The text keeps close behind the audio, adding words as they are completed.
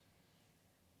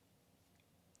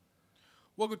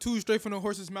Welcome to Straight from the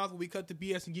Horse's Mouth, where we cut the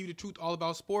BS and give you the truth all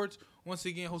about sports. Once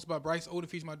again, hosted by Bryce Oden,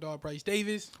 features my dog Bryce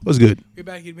Davis. What's good? We're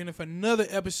back here for another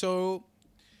episode.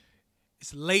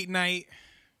 It's late night,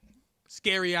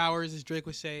 scary hours, as Drake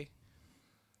would say.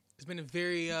 It's been a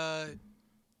very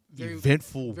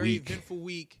eventful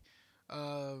week.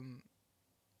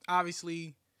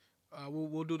 Obviously,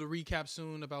 we'll do the recap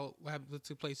soon about what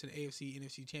took place in the AFC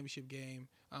NFC Championship game.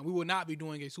 We will not be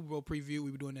doing a Super Bowl preview.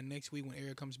 We'll be doing that next week when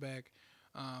Eric comes back.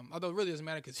 Although it really doesn't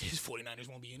matter because his 49ers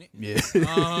won't be in it. Yeah.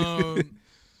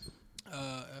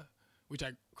 Which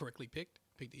I correctly picked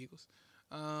the Eagles.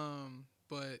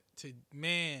 But you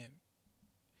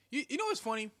know what's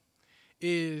funny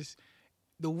is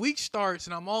the week starts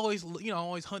and I'm always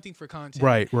hunting for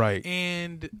content. Right.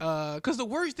 And because the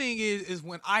worst thing is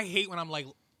when I'm like,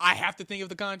 I have to think of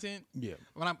the content. Yeah.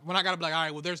 When I gotta be like, all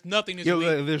right, well, there's nothing this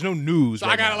week. There's no news. So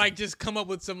I gotta just come up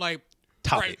with some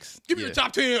topics. Right, give me the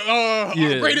top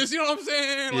 10 greatest. You know what I'm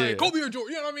saying? Like Kobe or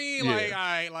Jordan. You know what I mean?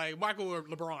 Yeah. Like Michael or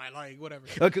LeBron. Like whatever.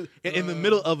 In the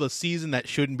middle of a season, that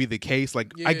shouldn't be the case.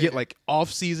 I get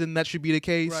off season, that should be the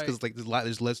case because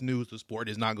there's less news. The sport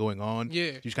is not going on. Yeah.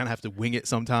 You just kind of have to wing it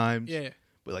sometimes. Yeah.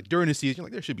 But during the season,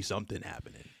 there should be something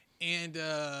happening. And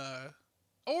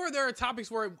or there are topics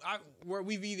where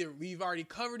we've already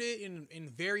covered it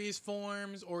in various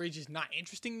forms, or it's just not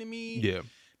interesting to me. Yeah.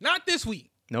 Not this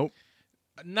week. Nope.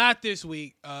 Not this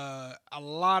week. A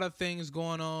lot of things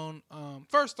going on.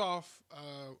 First off,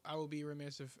 I will be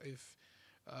remiss if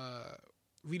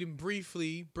we didn't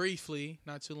briefly,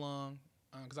 not too long,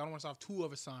 because I don't want to start off too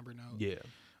of a somber note. Yeah.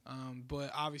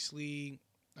 But obviously,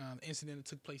 the incident that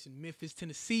took place in Memphis,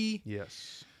 Tennessee.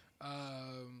 Yes.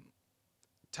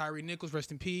 Tyree Nichols,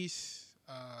 rest in peace.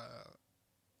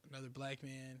 Another black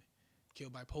man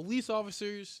killed by police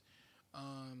officers.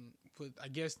 But I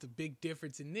guess the big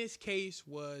difference in this case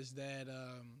was that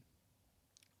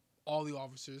all the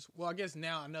officers. Well, I guess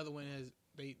now another one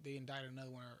they indicted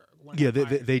another one. Yeah,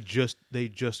 they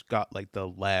just got the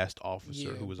last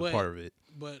officer who was a part of it.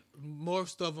 But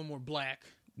most of them were black.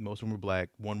 Most of them were black.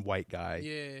 One white guy.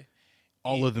 Yeah.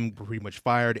 All of them were pretty much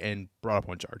fired and brought up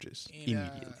on charges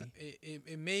immediately.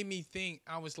 It made me think.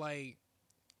 I was like,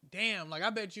 damn. I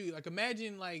bet you.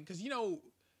 Imagine because when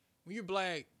you're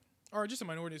black. Or just a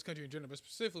minority in this country in general, but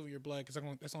specifically when you're black, because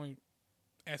that's the only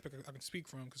aspect I can speak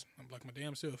from, because I'm black my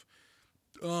damn self.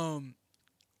 When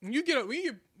you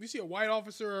see a white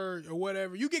officer or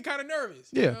whatever, you get kind of nervous.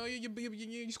 Yeah.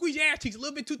 You squeeze your ass cheeks a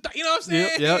little bit too tight. You know what I'm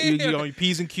saying? Yeah. You on your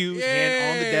P's and Q's,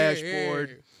 hand on the dashboard.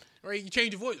 Yeah. Right, you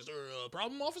change your voice. Is there a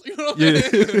problem, officer? You know what I'm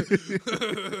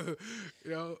saying?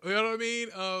 you know what I mean?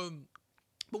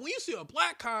 But when you see a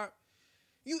black cop,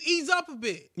 you ease up a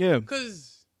bit. Yeah.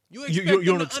 Because you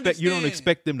don't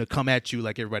expect them to come at you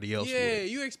like everybody else would. Yeah,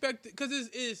 you expect it because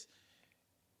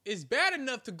it's bad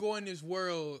enough to go in this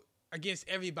world against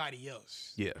everybody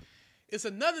else. Yeah. It's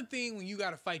another thing when you got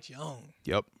to fight your own.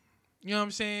 Yep. You know what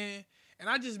I'm saying? And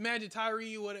I just imagine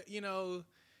Tyree,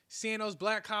 seeing those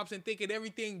black cops and thinking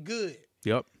everything good.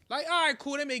 Yep. All right,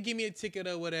 cool. They may give me a ticket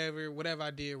or whatever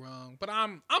I did wrong, but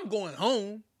I'm going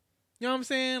home. You know what I'm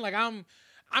saying?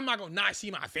 I'm not gonna not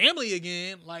see my family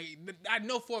again. I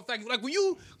know for a fact. When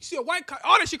you see a white cop,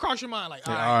 all that shit cross your mind.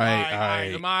 All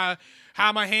right. How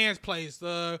are my hands placed?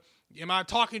 Am I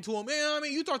talking to him? Man,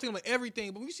 you talk to him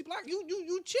everything. But when you see black,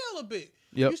 you chill a bit.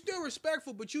 Yep. You're still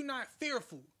respectful, but you're not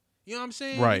fearful. You know what I'm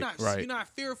saying? Right. You're not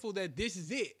fearful that this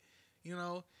is it.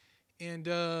 And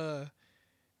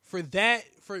for that,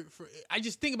 for I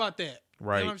just think about that.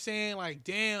 Right. You know what I'm saying?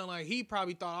 Damn, he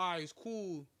probably thought, all right, it's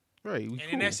cool. Right.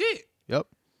 Then that's it. Yep.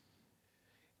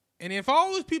 And if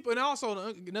all those people, and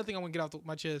also another thing I want to get off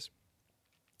my chest,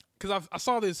 because I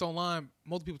saw this online,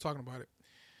 multiple people talking about it.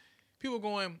 People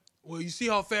going, well, you see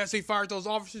how fast they fired those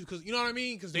officers? Because you know what I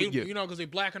mean? Because because they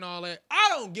black and all that. I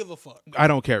don't give a fuck. I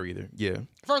don't care either. Yeah.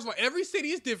 First of all, every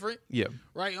city is different. Yeah.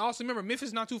 Right. And also remember, Memphis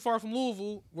is not too far from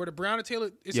Louisville, where the Brown and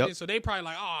Taylor is. Yep. So they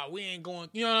probably we ain't going.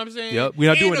 You know what I'm saying? Yep. We're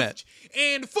not doing that.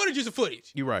 And the footage is the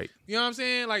footage. You're right. You know what I'm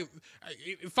saying?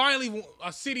 Finally,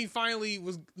 a city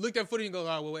was looked at footage and go,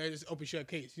 well, it's open shut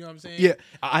case. You know what I'm saying?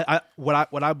 Yeah.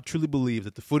 What I truly believe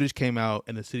that the footage came out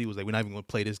and the city was like, we're not even going to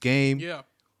play this game. Yeah.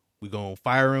 We're going to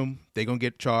fire him. They're going to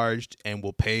get charged, and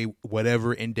we'll pay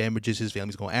whatever in damages his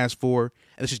family's going to ask for.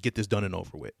 And let's just get this done and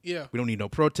over with. Yeah. We don't need no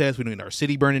protests. We don't need our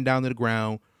city burning down to the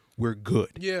ground. We're good.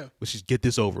 Yeah. Let's just get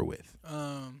this over with.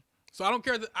 So I don't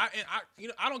care that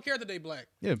I don't care that they black.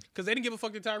 Yeah. Because they didn't give a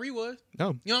fuck that Tyree was. No.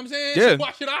 You know what I'm saying? Yeah. So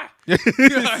why should I?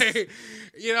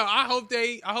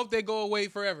 I hope they go away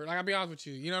forever. I'll be honest with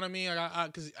you. You know what I mean?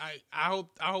 Because I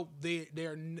hope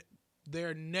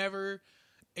they're never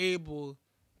able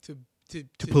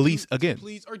to police again.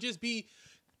 Police or just be.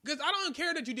 Because I don't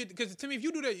care that you did. Because to me, if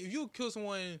you do that, if you kill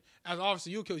someone as an officer,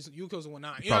 you'll kill someone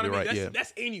not. You know what I mean?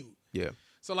 That's in you. Yeah.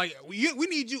 So like we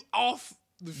need you off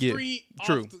the street.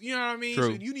 True. You know what I mean?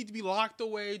 True. So you need to be locked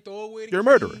away, throw away the You're a key,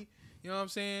 murderer. You know what I'm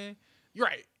saying? You're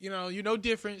right. You know, you're no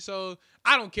different. So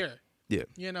I don't care. Yeah.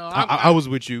 You know, I was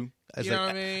with you. You know what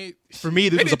I mean? For me,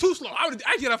 this was too slow.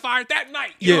 I get fired that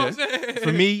night. You know what I'm saying?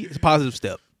 For me, it's a positive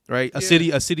step. Right? A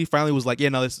city finally was like, yeah,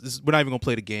 no, this we're not even gonna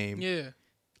play the game. Yeah.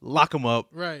 Lock them up.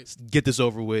 Right. Get this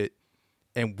over with,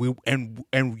 and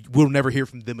we'll never hear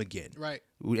from them again. Right.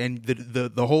 And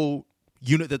the whole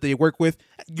unit that they work with,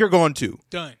 you're gone too.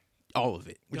 Done. All of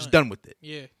it. We're just done with it.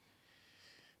 Yeah.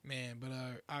 Man, but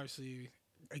obviously,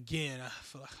 again,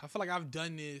 I feel like I've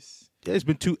done this. Yeah, it's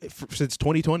been since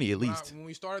 2020 at least. When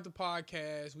we started the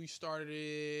podcast, we started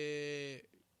it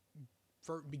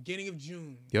for beginning of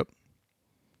June. Yep.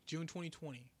 June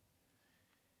 2020.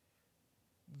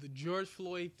 The George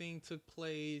Floyd thing took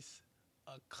place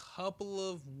a couple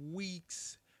of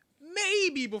weeks,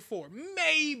 maybe before,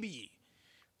 maybe.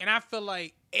 And I feel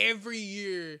like every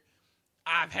year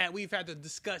we've had to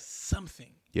discuss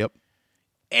something. Yep.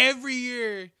 Every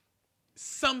year,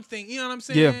 something. You know what I'm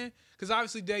saying? Yeah. Because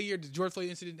obviously that year the George Floyd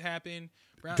incident happened.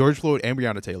 George Floyd and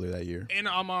Breonna Taylor that year. And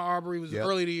Ahmaud Arbery was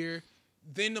early the year.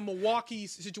 Then the Milwaukee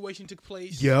situation took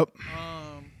place. Yep.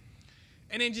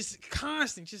 And then just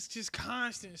constant.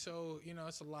 So, you know,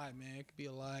 it's a lot, man. It could be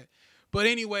a lot. But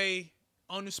anyway,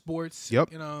 on the sports.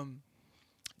 Yep. You know,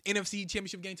 NFC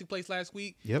Championship game took place last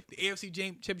week. Yep. The AFC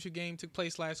Championship game took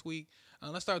place last week.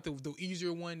 Let's start with the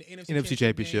easier one, the NFC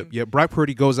Championship. Yeah, Brock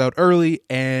Purdy goes out early,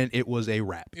 and it was a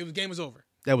wrap. Game was over.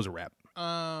 That was a wrap.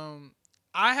 I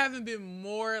haven't been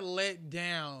more let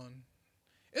down.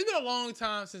 It's been a long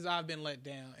time since I've been let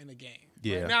down in a game.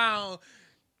 Yeah. Right now,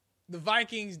 the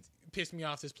Vikings pissed me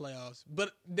off this playoffs,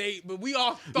 but we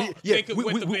all thought they could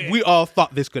win the bed. We all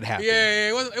thought this could happen. Yeah,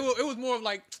 it was more of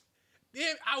like,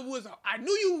 damn, I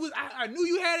knew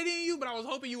you had it in you, but I was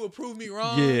hoping you would prove me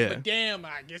wrong. Yeah. But damn,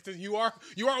 I guess you are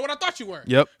what I thought you were.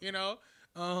 Yep. You know,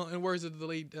 in words of the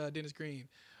late Dennis Green.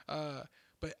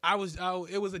 But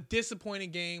it was a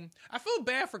disappointing game. I feel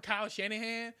bad for Kyle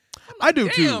Shanahan. I do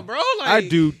too, bro. Like, I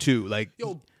do too. Like,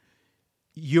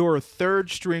 your third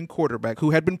string quarterback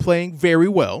who had been playing very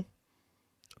well,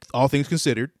 all things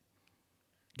considered,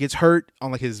 gets hurt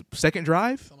on like his second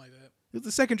drive. Something like that. It was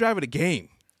the second drive of the game,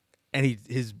 and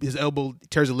his elbow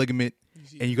tears a ligament,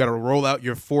 and you got to roll out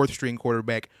your fourth string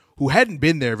quarterback who hadn't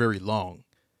been there very long.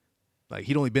 Like,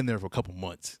 he'd only been there for a couple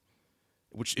months,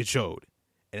 which it showed.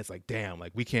 And it's like, damn,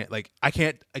 like we can't, like I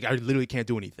literally can't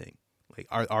do anything. Like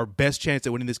our best chance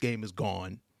at winning this game is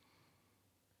gone.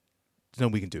 There's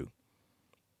nothing we can do.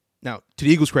 Now, to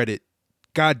the Eagles' credit,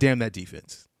 goddamn that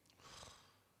defense.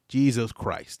 Jesus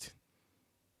Christ.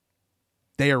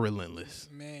 They are relentless.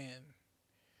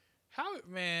 Howie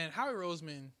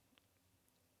Roseman,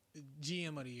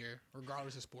 GM of the year,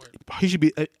 regardless of sport. He should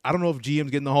be. I don't know if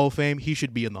GM's getting the Hall of Fame. He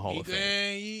should be in the Hall of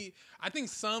Fame. I think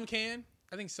some can.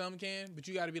 But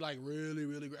you got to be like really,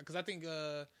 really great. Because I think,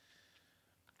 I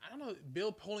don't know,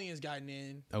 Bill Polian's gotten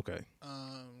in. Okay.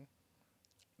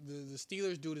 The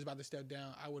Steelers dude is about to step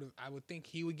down. I would think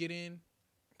he would get in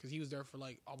because he was there for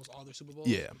like almost all their Super Bowls.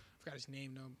 Yeah. I forgot his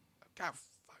name though. God,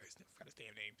 forgot his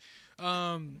damn name.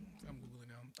 I'm googling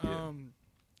now.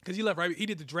 Because he left right. He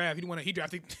did the draft. He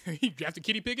drafted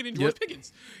Kenny Pickett and George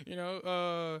Pickens. You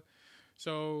know.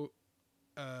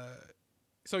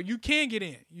 So you can get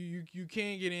in. You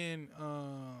can get in.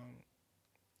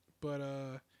 But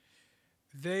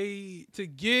to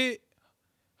get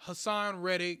Hassan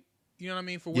Reddick, you know what I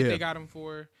mean, for what they got him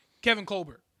for. Kevin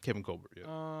Colbert. Yeah.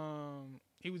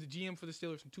 He was the GM for the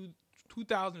Steelers from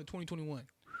 2000 to 2021.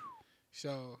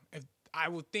 So I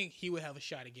would think he would have a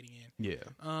shot at getting in.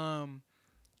 Yeah.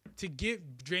 To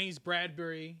get James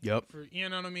Bradbury. Yep. For, you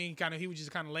know what I mean? He was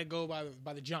just kind of let go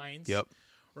by the Giants. Yep.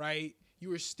 Right. You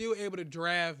were still able to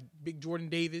draft Big Jordan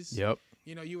Davis. Yep.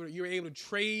 You know, you were able to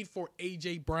trade for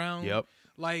A.J. Brown. Yep.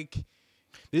 Like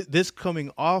this coming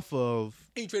off of.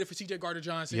 And you traded for C.J.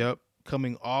 Gardner-Johnson. Yep.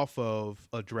 Coming off of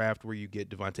a draft where you get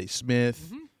Devontae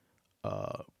Smith.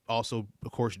 Mm-hmm. Also,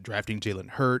 of course, drafting Jalen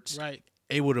Hurts. Right.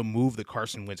 Able to move the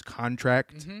Carson Wentz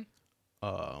contract.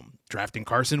 Mm-hmm. Drafting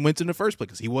Carson Wentz in the first place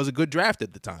because he was a good draft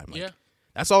at the time. Like, yeah.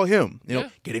 That's all him. You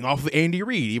know, getting off of Andy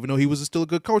Reid, even though he was still a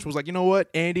good coach, was like, you know what,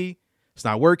 Andy, it's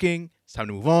not working. It's time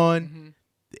to move on. Mm-hmm.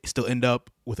 They still end up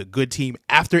with a good team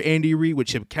after Andy Reid with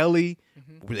Chip Kelly.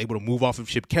 Mm-hmm. We're able to move off of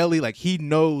Chip Kelly. Like, he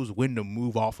knows when to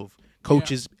move off of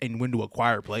coaches and when to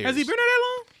acquire players. Has he been there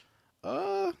that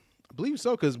long? I believe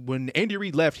so, because when Andy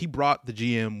Reid left, he brought the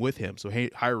GM with him. So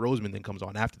Howard Roseman then comes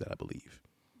on after that, I believe.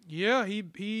 Yeah,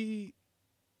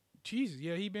 Jesus,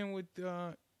 yeah, he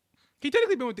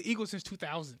technically been with the Eagles since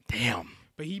 2000. Damn.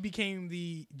 But he became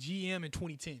the GM in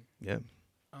 2010. Yeah.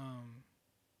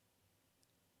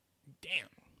 Damn.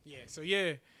 Yeah. So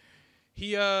yeah,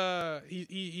 he's a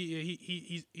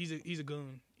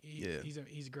goon.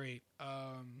 He's great.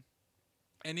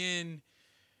 And then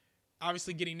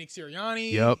obviously getting Nick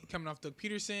Sirianni, coming off Doug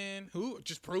Peterson, who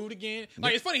just proved again.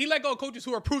 Like it's funny, he let go of coaches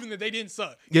who are proving that they didn't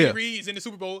suck. Andy Reid's in the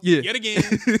Super Bowl yet again,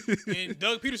 and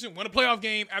Doug Peterson won a playoff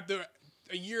game after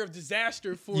a year of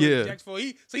disaster for Jacksonville.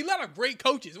 So he let out great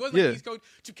coaches. It wasn't like he's coach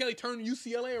Chip Kelly turned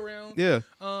UCLA around. Yeah.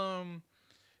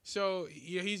 So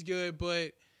yeah, he's good,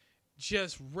 but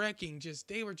just wrecking.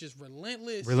 They were just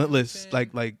relentless. Relentless. You know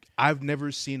like I've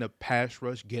never seen a pass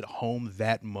rush get home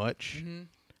that much. Mm-hmm.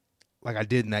 Like I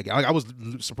did in that game. Like I was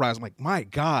surprised. I'm like, my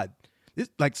God,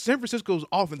 San Francisco's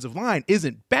offensive line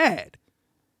isn't bad.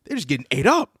 They're just getting ate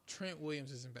up. Trent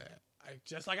Williams isn't bad.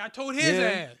 Just like I told his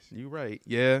ass. You're right.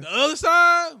 Yeah. The other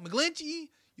side, McGlinchey,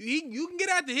 you can get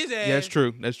after his ass. Yeah, that's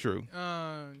true. That's true.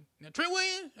 Now Trent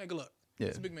Williams, good luck. Yeah.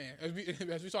 He's a big man.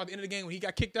 As we saw at the end of the game when he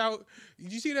got kicked out,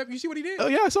 did you see that? You see what he did? Oh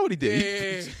yeah, I saw what he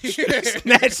did. Yeah.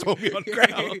 Snatched on me on the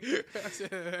ground.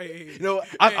 You know,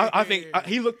 I think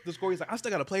he looked at the score. He's like, I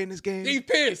still got to play in this game. He's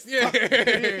pissed. Yeah.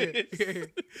 I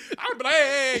was like,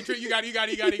 hey, Trent, you got it.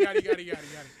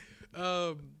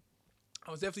 I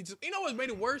was definitely just, you know what made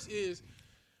it worse is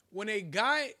when a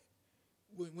guy,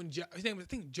 his name was, I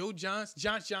think Joe Johnson,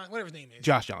 Josh Johnson, whatever his name is.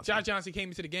 Josh Johnson. Josh Johnson came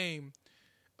into the game.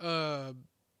 They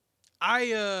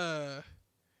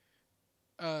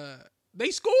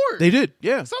scored. They did,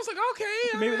 yeah. So I was like,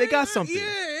 okay, maybe they got something.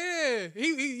 Yeah.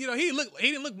 He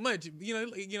didn't look much.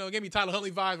 Gave me Tyler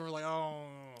Huntley vibes. And we're like, oh.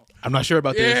 I'm not sure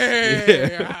about this.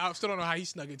 Yeah. I still don't know how he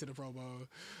snuck into the Pro Bowl.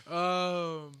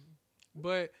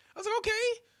 But I was like, okay.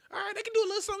 All right, they can do a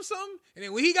little something. And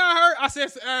then when he got hurt, I said,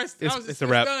 it's a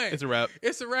wrap. Done. It's a wrap.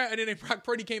 It's a wrap. And then Brock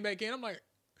Purdy came back in. I'm like,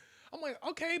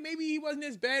 okay, maybe he wasn't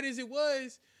as bad as it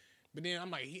was. But then I'm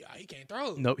like, he can't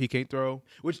throw. Nope, he can't throw.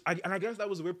 I guess that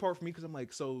was a weird part for me because I'm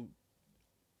like, so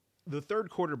the third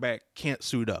quarterback can't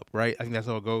suit up, right? I think that's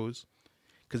how it goes.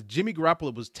 Because Jimmy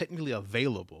Garoppolo was technically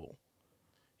available,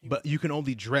 but you can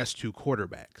only dress 2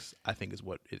 quarterbacks, I think is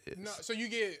what it is. No, so you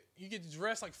get to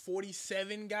dress like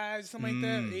 47 guys, something like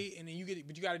that, and then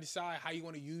but you got to decide how you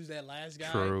want to use that last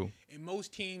guy. True. And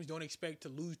most teams don't expect to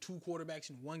lose 2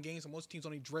 quarterbacks in one game, so most teams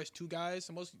only dress 2 guys.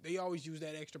 So they always use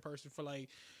that extra person for like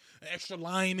an extra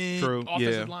lineman,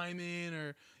 offensive lineman,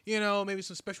 or maybe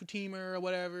some special teamer or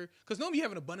whatever. Because normally you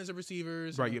have an abundance of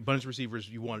receivers. Right, abundance of receivers.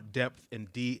 You want depth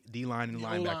and D line and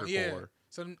linebacker core.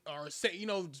 So,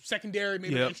 secondary,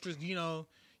 maybe extras. You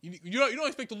don't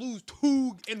expect to lose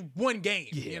 2 in one game.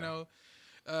 Yeah.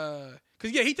 Because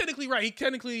he technically right. He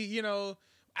technically,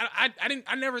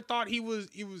 I never thought he was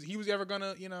ever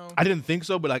gonna, I didn't think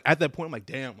so, but like at that point, I'm like,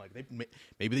 damn, like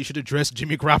maybe they should have dressed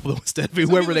Jimmy Garoppolo instead of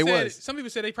whoever they was. Some people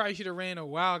said they probably should have ran a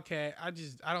Wildcat. I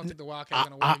don't think the Wildcat's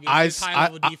gonna work against high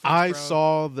level defense. I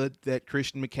saw that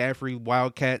Christian McCaffrey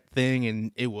Wildcat thing,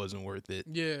 and it wasn't worth it.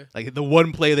 Yeah, like the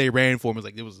one play they ran for him was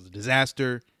like it was a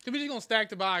disaster. Cause we just gonna stack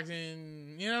the box,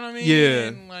 and you know what I mean. Yeah,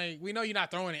 and like we know you're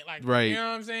not throwing it, like right. You know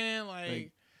what I'm saying,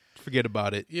 like forget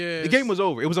about it. Yeah, the game was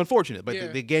over. It was unfortunate,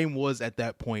 but the game was at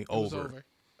that point over.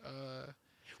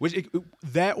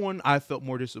 That one I felt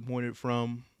more disappointed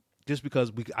from, just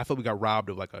because I felt we got robbed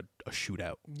of like a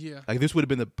shootout. Yeah, like this would have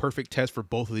been the perfect test for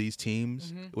both of these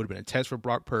teams. Mm-hmm. It would have been a test for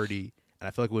Brock Purdy, and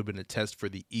I feel like it would have been a test for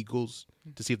the Eagles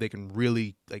to see if they can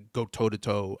really like go toe to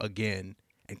toe again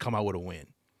and come out with a win.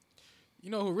 You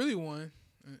know who really won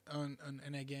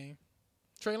in that game?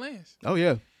 Trey Lance. Oh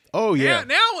yeah.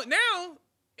 Now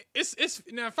it's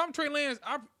now if I'm Trey Lance,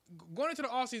 I'm going into the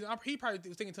offseason, he probably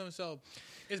was thinking to himself,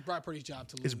 it's Brock Purdy's job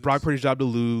to lose. It's Brock Purdy's job to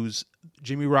lose.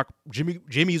 Jimmy's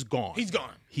gone. He's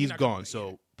gone. He's gone.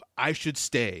 So I should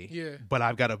stay. Yeah. But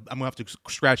I'm gonna have to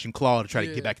scratch and claw to try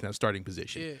to get back in that starting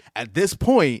position. Yeah. At this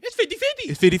point, it's 50-50.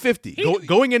 It's 50-50.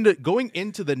 Going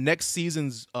into the next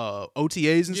season's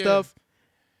OTAs and stuff,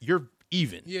 you're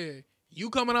even. Yeah. You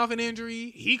coming off an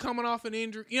injury, he coming off an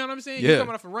injury. You know what I'm saying? Yeah. You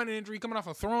coming off a running injury, coming off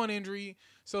a throwing injury.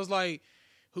 So it's like,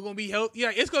 who gonna be healthy?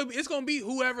 Yeah, it's gonna be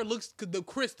whoever looks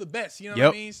the best. You know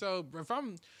what I mean? So if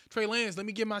I'm Trey Lance, let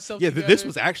me get myself. together. This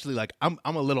was actually like I'm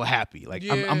a little happy. Like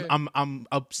I'm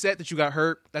upset that you got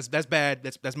hurt. That's bad.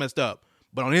 That's messed up.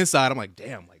 But on the inside, I'm like,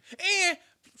 damn. Like, and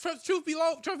truth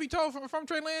be told, from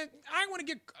Trey Lance, I ain't want to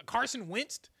get Carson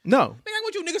Wentz. No. Nigga, I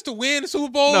want you niggas to win the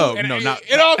Super Bowl. No, and, no, and, not.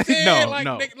 You know what I'm saying? No, like,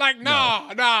 no. Like, nah.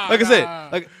 Like I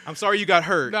said, like I'm sorry you got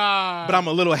hurt, Nah. but I'm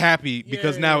a little happy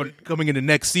because now coming into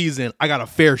next season, I got a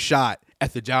fair shot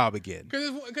at the job again.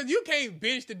 Because you can't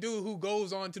bench the dude who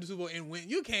goes on to the Super Bowl and win.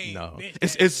 You can't bench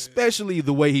It's that especially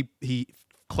the way he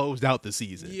closed out the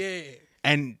season. Yeah.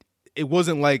 And it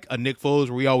wasn't like a Nick Foles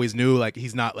where we always knew like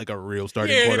he's not like a real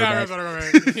starting quarterback.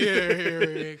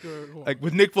 Yeah, cool. Like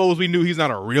with Nick Foles, we knew he's not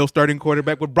a real starting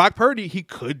quarterback. With Brock Purdy, he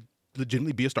could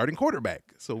legitimately be a starting quarterback.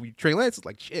 So Trey Lance is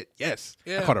like, shit, yes.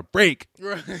 I caught a break.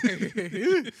 Right.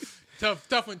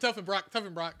 tough and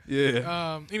Brock.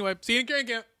 Yeah. Anyway, see you in training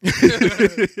camp.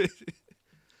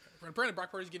 Apparently,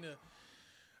 Brock Purdy's getting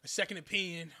a second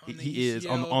opinion. He is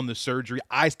on the surgery.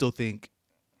 I still think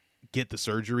get the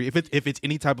surgery. If it's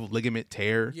any type of ligament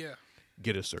tear,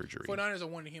 get a surgery. 49ers are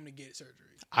wanting him to get surgery.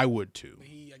 I would too. But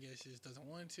he, I guess, just doesn't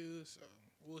want to. So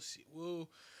we'll see.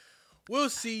 We'll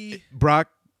see. Brock,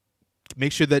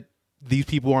 make sure that these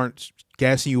people aren't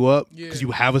gassing you up because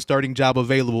you have a starting job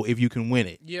available if you can win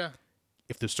it. Yeah.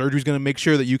 If the surgery's going to make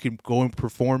sure that you can go and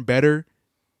perform better,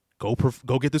 go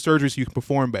get the surgery so you can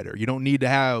perform better. You don't need to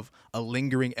have a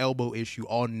lingering elbow issue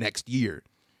all next year.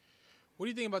 What do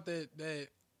you think about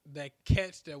that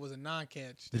catch that was a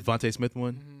non-catch? The Devontae Smith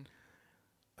one? Mm-hmm.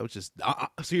 That was just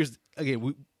so here's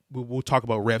again we'll talk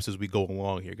about reps as we go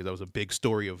along here because that was a big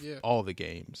story of all the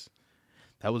games.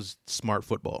 That was smart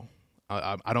football.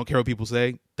 I don't care what people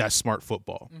say. That's smart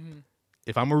football. Mm-hmm.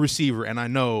 If I'm a receiver and I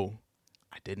know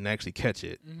I didn't actually catch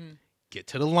it, get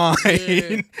to the line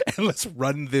and let's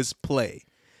run this play.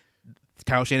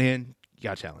 Kyle Shanahan, you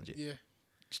gotta challenge it. Yeah,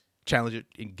 challenge it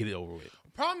and get it over with.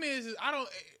 Problem is I don't.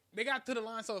 They got to the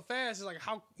line so fast. It's like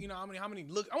how many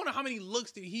looks. I wonder how many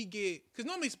looks did he get? Because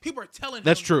normally people are telling him.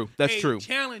 That's true. That's true.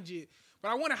 Challenge it.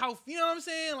 But I wonder how. You know what I'm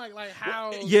saying? Like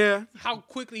how. Yeah. How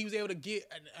quickly he was able to get.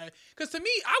 Because to me,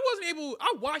 I wasn't able.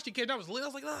 I watched the catch. I was lit. I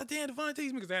was like, oh damn, Devontae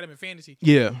Smith, because I had him in fantasy.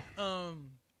 Yeah. I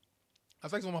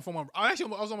was actually on my phone. I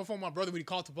was on my phone with my brother when he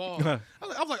caught the ball. I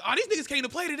was like, oh, these niggas came to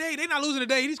play today. They not losing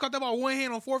today. He just caught that ball one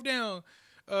hand on fourth down.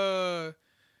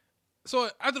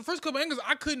 So after the first couple angles,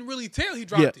 I couldn't really tell he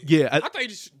dropped it. Yeah, I thought he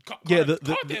just caught the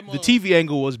TV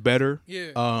angle was better.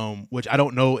 Yeah. Which I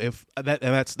don't know if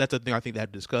that's the thing I think they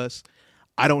had to discuss.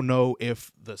 I don't know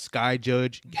if the Sky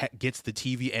Judge gets the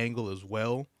TV angle as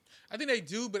well. I think they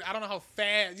do, but I don't know how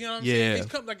fast. You know what I'm saying?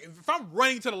 It's like if I'm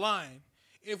running to the line,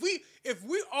 if we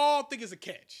all think it's a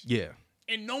catch,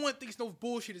 and no one thinks no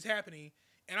bullshit is happening,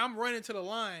 and I'm running to the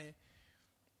line.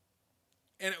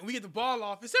 And we get the ball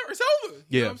off, it's over.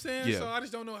 You know what I'm saying? Yeah. So I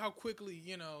just don't know how quickly,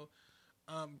 because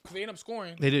they end up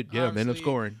scoring. They did, yeah. They ended up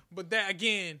scoring. But that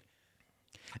again,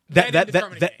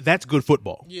 that's good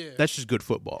football. Yeah, that's just good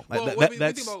football. Well, what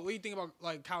do you think about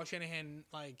like Kyle Shanahan?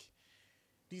 Like,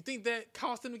 do you think that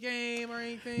cost him the game or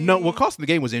anything? No, what cost him the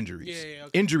game was injuries. Yeah,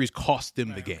 okay. Injuries cost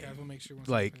them the game. Okay, we'll make sure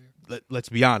let's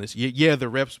be honest. Yeah, the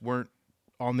reps weren't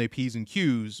on their P's and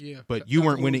Q's, but you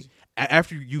weren't winning.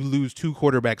 After you lose two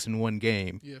quarterbacks in one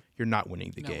game, you're not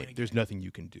winning the game. There's nothing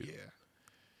you can do.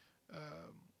 Yeah.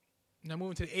 Now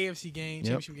moving to the AFC game,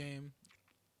 championship game,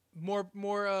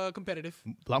 more competitive.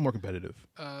 A lot more competitive.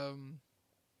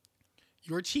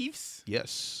 Your Chiefs,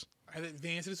 yes, have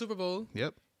advanced to the Super Bowl.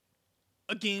 Yep.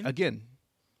 Again.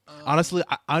 Honestly,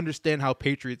 I understand how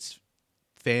Patriots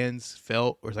fans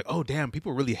felt. Where it's like, oh damn,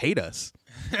 people really hate us.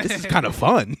 This is kind of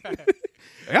fun.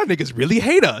 Y'all niggas really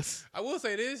hate us. I will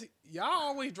say this: y'all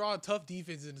always draw tough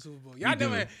defenses in the Super Bowl. Y'all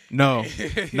never. No,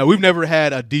 we've never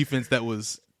had a defense that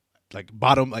was like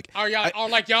bottom, like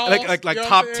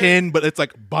top 10, but it's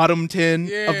like bottom 10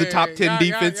 of the top 10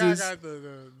 defenses. Y'all got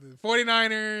the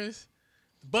 49ers,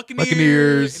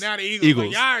 Buccaneers, and now the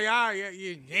Eagles. Like,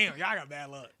 y'all got bad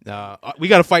luck. Nah, we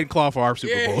got to fight and claw for our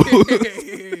Super Bowl.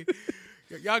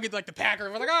 Y'all get like the Packers.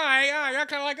 We're like, all right, y'all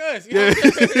kind of like us. You know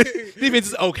defense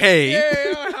is okay.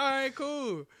 Yeah, all right,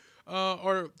 cool.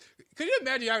 Or could you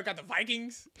imagine y'all got the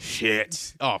Vikings?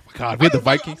 Shit. Oh, my God. We had the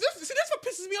Vikings. See, that's what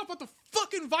pisses me off about the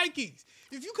fucking Vikings.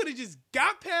 If you could have just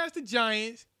got past the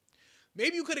Giants,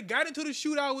 maybe you could have got into the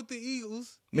shootout with the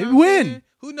Eagles. Maybe win.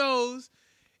 Who knows?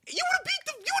 You would have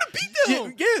beat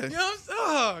them. Yeah. You know what I'm saying?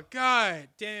 Oh, God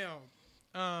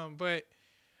damn. But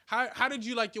how did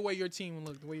you like the way your team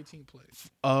looked, the way your team played?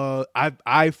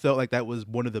 I felt like that was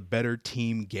one of the better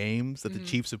team games that the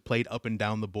Chiefs have played up and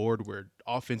down the board, where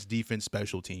offense, defense,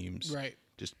 special teams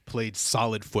just played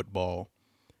solid football,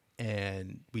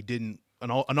 and we didn't. On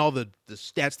all the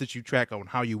stats that you track on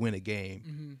how you win a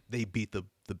game, they beat the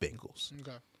Bengals.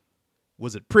 Okay.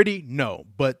 Was it pretty? No,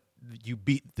 but you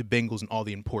beat the Bengals in all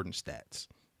the important stats.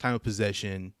 time of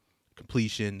possession,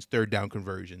 completions, third down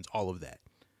conversions, all of that.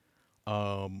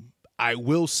 I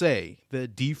will say the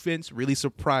defense really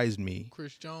surprised me.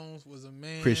 Chris Jones was a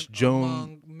man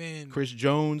among men. Chris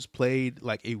Jones played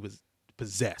like it was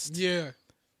possessed. Yeah.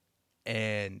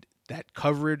 And that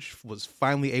coverage was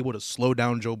finally able to slow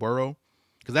down Joe Burrow.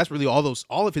 Because that's really all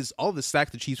of the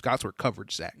sacks the Chiefs got were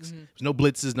coverage sacks. Mm-hmm. There's no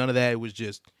blitzes, none of that. It was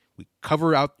just we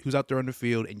cover out who's out there on the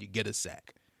field and you get a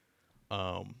sack.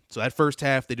 So that first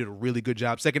half they did a really good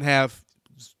job. Second half,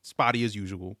 spotty as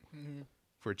usual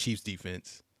for Chiefs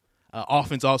defense.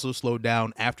 Offense also slowed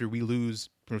down after we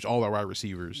lose pretty much all our wide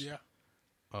receivers. Yeah.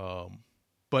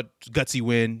 But gutsy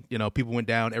win. You know, people went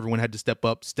down. Everyone had to stepped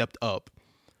up.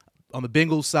 On the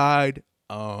Bengals side,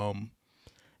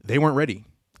 they weren't ready.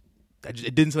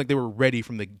 It didn't seem like they were ready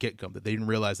from the get-go. That they didn't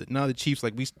realize that, no, the Chiefs,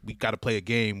 like, we got to play a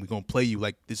game. We're going to play you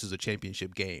like this is a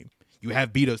championship game. You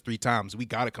have beat us 3 times. We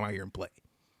got to come out here and play.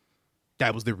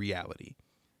 That was the reality.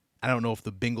 I don't know if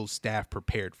the Bengals staff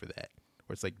prepared for that.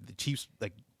 Where it's like the Chiefs,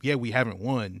 like, yeah, we haven't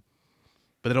won,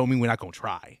 but that don't mean we're not going to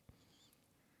try.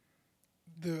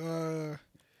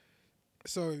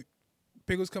 So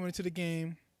Bengals coming into the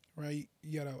game, right?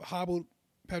 You got a hobbled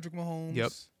Patrick Mahomes.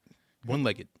 Yep.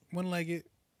 One-legged.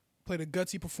 Played a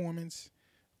gutsy performance.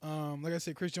 Like I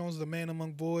said, Chris Jones is a man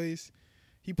among boys.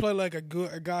 He played like a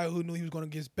guy who knew he was going to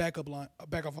get his back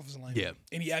offensive line. Yeah.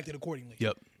 And he acted accordingly.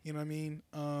 Yep. You know what I mean?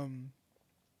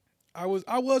 I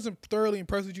wasn't thoroughly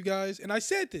impressed with you guys, and I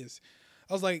said this.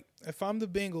 I was like, if I'm the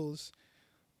Bengals,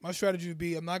 my strategy would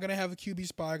be I'm not going to have a QB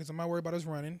spy because I'm not worried about us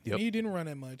running. Yep. And he didn't run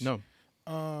that much. No.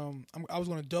 I was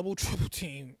going to double, triple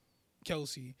team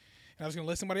Kelsey, and I was going to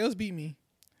let somebody else beat me.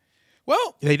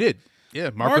 Well, They did. Yeah,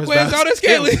 Marquez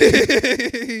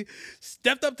Valdes-Scantling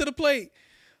stepped up to the plate.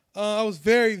 I was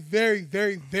very, very,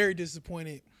 very, very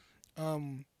disappointed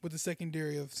with the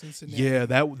secondary of Cincinnati. Yeah,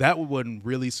 that one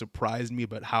really surprised me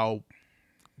about how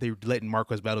they were letting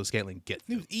Marquez Valdes-Scantling get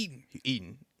He was eating.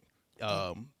 It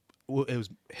was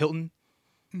Hilton.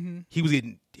 Mm-hmm. He was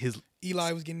getting his.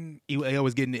 Eli was getting. Eli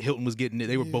was getting it. Hilton was getting it.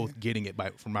 They were both getting it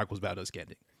from Marquez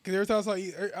Valdes-Scantling. Because every time I saw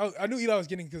I knew Eli was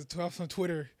getting it because I was on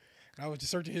Twitter. And I was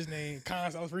just searching his name.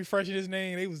 I was refreshing his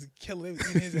name. They was killing. They was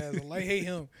eating his ass. I hate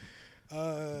him.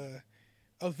 I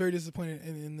was very disappointed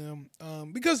in them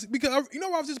because you know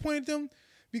why I was disappointed in them,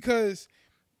 because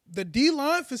the D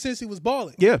line for Cincy was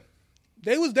balling. Yeah,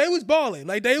 they was balling.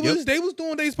 Like they was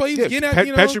doing they supposed to getting at.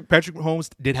 you know. Patrick Mahomes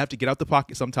did have to get out the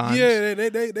pocket sometimes. Yeah,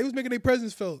 they was making their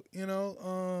presence felt. You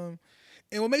know,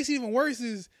 and what makes it even worse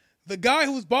is the guy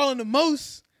who was balling the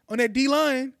most on that D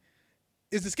line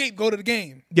is the scapegoat of the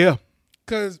game. Yeah.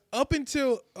 Because up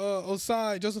until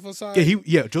Joseph Osai.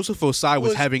 Yeah, Joseph Osai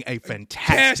was having a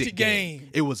fantastic game.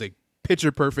 It was a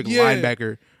picture-perfect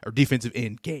linebacker or defensive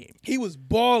end game. He was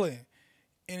balling.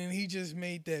 And then he just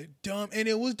made that dumb. And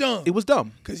it was dumb. It was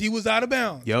dumb. Because he was out of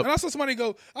bounds. Yep. And I saw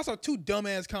 2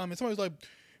 dumbass comments. Somebody was like,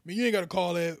 man, you ain't got to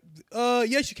call that.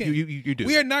 Yes, you can. You do.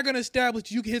 We are not going to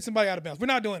establish you can hit somebody out of bounds. We're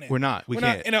not doing that. We're not. We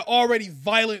can't. Not in an already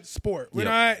violent sport. We're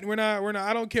not.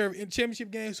 I don't care. In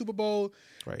championship game, Super Bowl,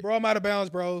 right. Bro, I'm out of bounds,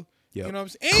 bro. Yep. You know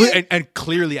what I'm saying? And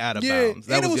clearly out of bounds.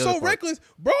 And it was so reckless.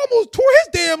 Bro almost tore his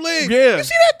damn leg. Yeah. You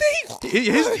see that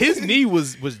thing? His knee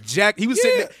was jacked. He was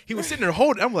sitting there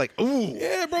holding. I'm like, ooh.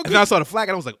 Yeah, bro. And then I saw the flag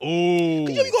and I was like, ooh.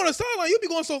 Cause you be going on the sideline. You be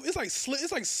going so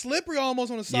it's like slippery almost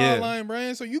on the sideline,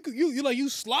 Brian. So you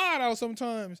slide out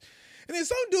sometimes. And then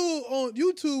some dude on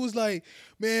YouTube was like,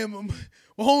 man,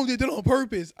 Mahomes did that on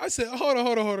purpose. I said, hold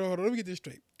on. Let me get this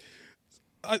straight.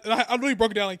 I really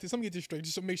broke it down like this. Let me get this straight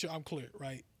just to make sure I'm clear,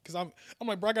 right? Because I'm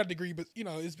like, bro, I got a degree, but you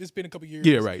know, it's been a couple years.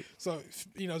 Yeah, right. So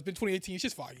you know, it's been 2018. It's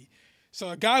just foggy. So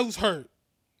a guy who's hurt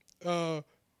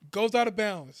goes out of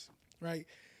bounds, right?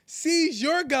 Sees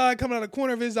your guy coming out of the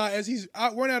corner of his eye as he's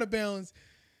running out of bounds,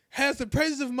 has the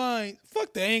presence of mind,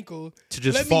 fuck the ankle, to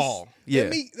just fall. Let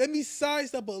me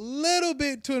sidestep a little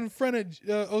bit to in front of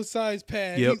Osai's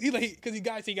path. Yep. He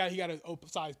got an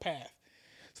Osai's path.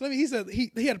 So he said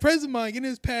he had a presence of mind getting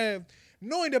in his path,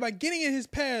 knowing that by getting in his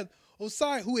path,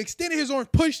 Osai, who extended his arm,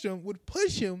 would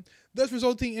push him, thus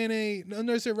resulting in an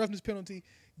unnecessary roughness penalty,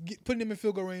 putting him in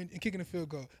field goal range and kicking a field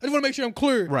goal. I just want to make sure I'm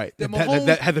clear. Right. That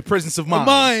Mahomes had the presence of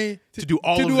mind to do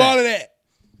all of that.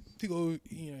 People,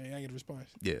 I get a response.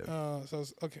 Yeah. So I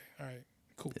was, okay, all right,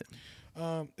 cool.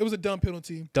 Yeah. It was a dumb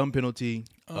penalty.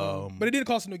 But it did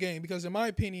cost him the game because, in my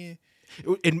opinion,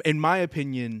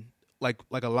 like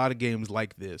a lot of games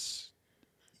like this,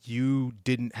 you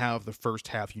didn't have the first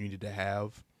half you needed to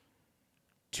have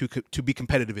to be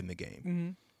competitive in the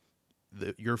game. Mm-hmm.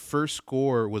 Your first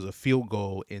score was a field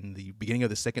goal in the beginning of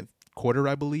the second quarter,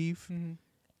 I believe, and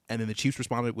then the Chiefs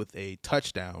responded with a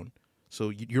touchdown. So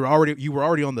you were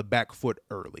already on the back foot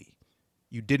early.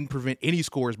 You didn't prevent any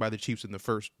scores by the Chiefs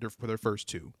for their first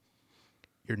two.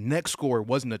 Your next score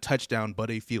wasn't a touchdown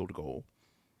but a field goal,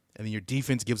 and then your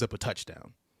defense gives up a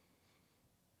touchdown.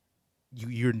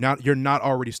 You're not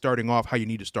already starting off how you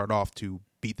need to start off to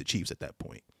beat the Chiefs at that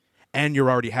point. And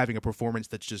you're already having a performance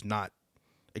that's just not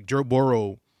like Joe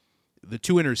Burrow. The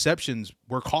 2 interceptions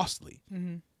were costly.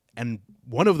 Mm-hmm. And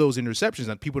one of those interceptions,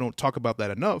 and people don't talk about that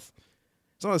enough,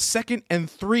 it's on a 2nd and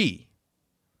 3.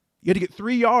 You had to get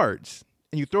 3 yards,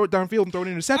 and you throw it downfield and throw an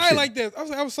interception. I ain't like that. I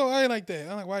ain't like that.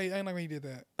 I'm like, why? I ain't like when he did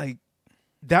that. Like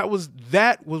that was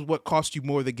what cost you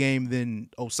more of the game than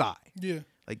Osai. Yeah.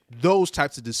 Like those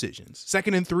types of decisions.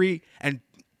 2nd and 3 and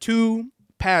 2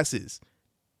 passes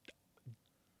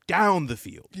down the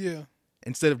field. Yeah.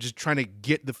 Instead of just trying to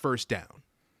get the first down.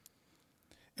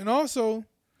 And also,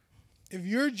 if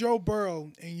you're Joe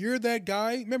Burrow and you're that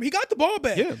guy, remember he got the ball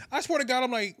back. Yeah. I swear to God,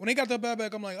 I'm like, when they got the ball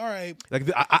back, I'm like, all right. Like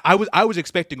I was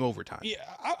expecting overtime. Yeah,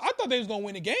 I thought they was gonna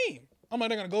win the game. I'm like,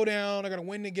 they're gonna go down, they're gonna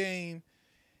win the game.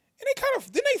 And they kind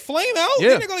of didn't they flame out? Yeah.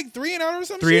 Didn't they go like 3 and out or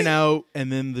something? 3 and out,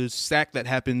 and then the sack that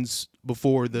happens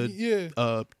before the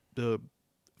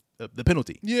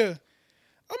penalty. Yeah.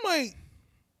 I'm like,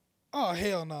 oh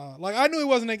hell no. Nah. Like I knew it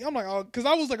wasn't. I'm like, oh, because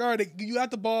I was like, all right, you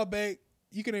got the ball back.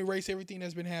 You can erase everything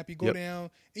that's been happy. Go down,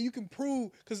 and you can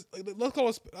prove. Because let's call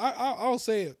it. I'll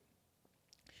say it.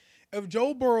 If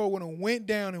Joe Burrow would have went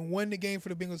down and won the game for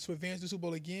the Bengals to advance the Super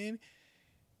Bowl again,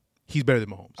 he's better than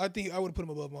Mahomes. I think I would have put him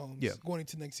above Mahomes. Yeah. Going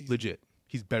into next season. Legit,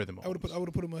 he's better than Mahomes. I would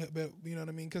have put him above. You know what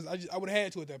I mean? Because I would have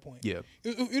had to at that point. Yeah.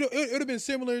 It would have been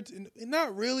similar to,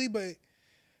 not really, but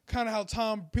kind of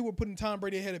how people were putting Tom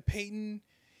Brady ahead of Peyton.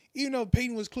 Even though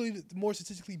Peyton was clearly the more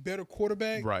statistically better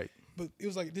quarterback, right? But it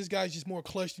was like this guy's just more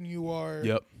clutch than you are.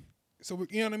 Yep. So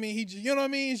you know what I mean? You know what I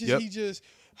mean? It's just he just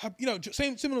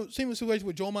similar situation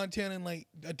with Joe Montana and like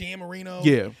Dan Marino.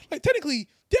 Yeah. Like technically,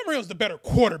 Dan Marino's the better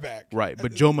quarterback. Right,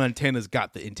 but Joe Montana's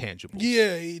got the intangibles.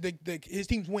 Yeah, his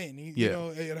teams win. You know,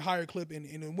 at a higher clip,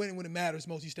 and when it matters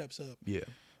most, he steps up. Yeah.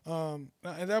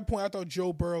 At that point, I thought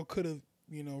Joe Burrow could have.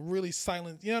 Really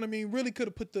silent. You know what I mean? Really could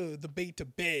have put the debate to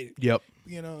bed. Yep.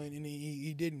 And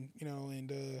he didn't.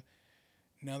 And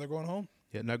now they're going home.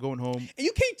 Yeah, not going home. And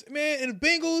you can't, man. And the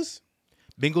Bengals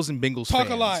and Bengals talk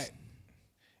fans. A lot.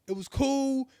 It was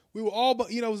cool. We were all,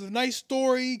 but it was a nice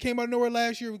story. Came out of nowhere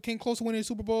last year. We came close to winning the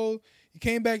Super Bowl. You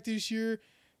came back this year.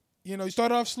 You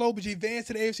started off slow, but you advanced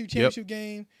to the AFC Championship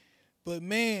game. But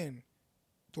man,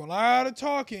 doing a lot of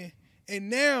talking, and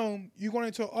now you're going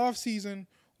into an off season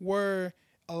where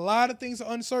a lot of things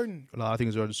are uncertain.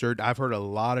 I've heard a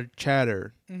lot of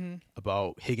chatter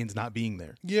about Higgins not being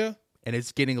there. Yeah. And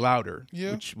it's getting louder.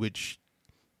 Yeah. Which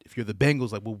if you're the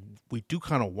Bengals, like, well, we do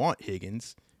kind of want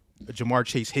Higgins. Jamar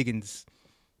Chase Higgins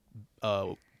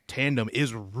tandem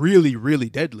is really, really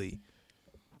deadly.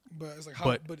 But it's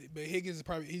like but Higgins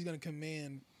is he's going to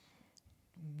command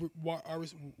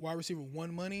wide receiver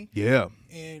 1 money. Yeah.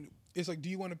 And it's like, do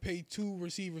you want to pay 2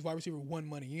 receivers wide receiver 1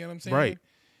 money? You know what I'm saying? Right.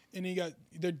 And then you got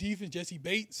their defense, Jesse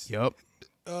Bates. Yep.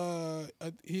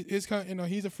 He's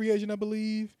a free agent, I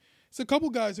believe. It's a couple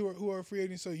guys who are free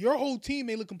agents. So your whole team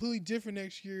may look completely different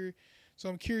next year. So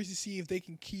I'm curious to see if they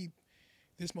can keep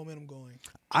this momentum going.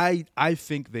 I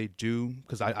think they do,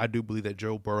 because I do believe that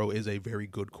Joe Burrow is a very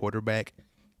good quarterback.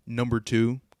 Number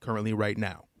 2 currently right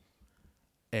now.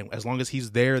 And as long as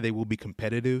he's there, they will be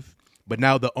competitive. But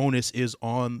now the onus is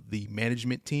on the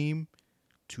management team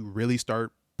to really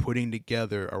start putting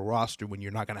together a roster when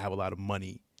you're not going to have a lot of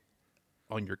money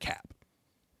on your cap.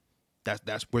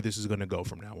 That's where this is going to go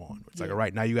from now on. It's like, all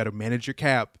right, now you got to manage your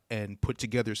cap and put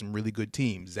together some really good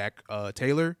teams. Zach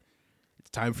Taylor,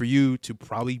 it's time for you to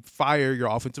probably fire your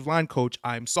offensive line coach.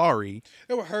 I'm sorry.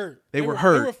 They were hurt. They were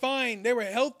hurt. They were fine. They were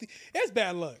healthy. That's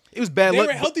bad luck. It was bad luck.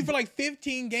 They were healthy for like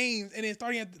 15 games, and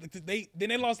then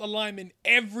they lost a lineman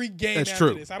every game That's after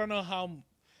true. this. I don't know how,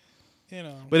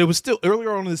 But it was still,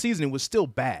 earlier on in the season, it was still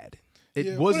bad.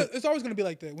 It wasn't. It's always going to be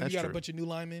like that when That's you got true. a bunch of new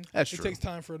linemen. That's it true. takes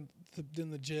time for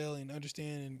them to gel and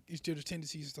understand and each other's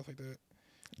tendencies and stuff like that.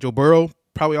 Joe Burrow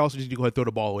probably also needs to go ahead and throw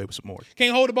the ball away with some more.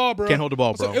 Can't hold the ball, bro. Can't hold the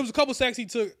ball, bro. So it was a couple sacks he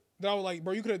took that I was like,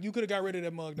 bro, you could have got rid of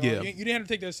that mug, dog. Yeah. You didn't have to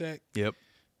take that sack. Yep.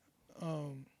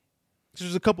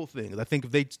 There's a couple things. I think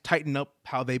if they tighten up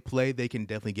how they play, they can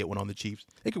definitely get one on the Chiefs.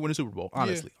 They can win a Super Bowl,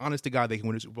 honestly. Yeah. Honest to God, they can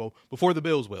win a Super Bowl before the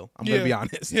Bills will. I'm going to be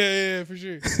honest. Yeah, for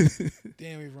sure.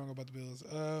 Damn, we were wrong about the Bills.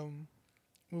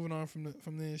 Moving on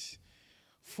from this.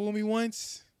 Fool me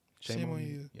once, shame on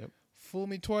you. Yep. Fool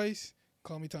me twice,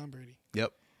 call me Tom Brady.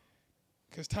 Yep.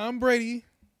 Because Tom Brady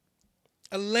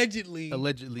allegedly,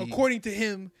 Allegedly. according to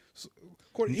him,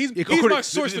 he's my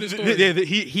source for this story.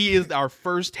 He is our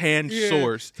first-hand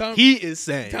source. He is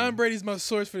saying Tom Brady's my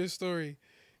source for this story.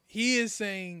 He is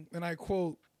saying, and I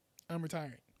quote, "I'm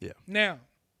retiring." Yeah. Now,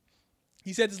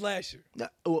 he said this last year.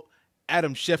 Well,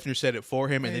 Adam Schefter said it for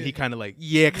him, and then he kind of like,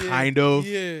 kind of.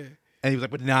 Yeah. And he was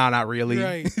like, but nah, not really.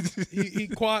 Right. he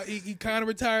kind of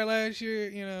retired last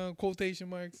year, quotation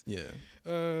marks. Yeah.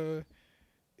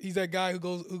 He's that guy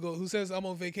who says I'm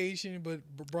on vacation, but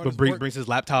brings his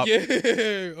laptop. Yeah,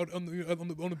 on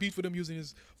the beach with him using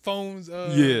his phones.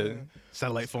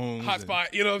 Satellite phones.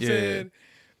 Hotspot. You know what I'm saying?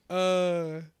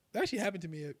 That actually happened to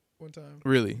me at one time.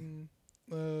 Really?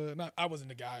 Not I wasn't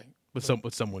the guy. But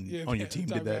someone on your team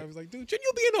did that. I was like, dude, shouldn't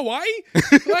you be in Hawaii?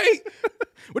 Like,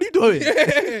 what are you doing?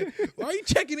 Why are you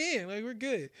checking in? Like, we're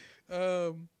good.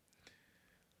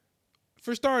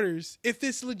 For starters, if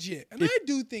it's legit, and I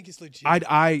do think it's legit.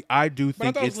 I do think but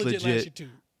I thought it's it was legit. Last year too.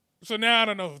 So now I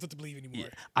don't know what to believe anymore.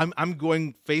 Yeah. I'm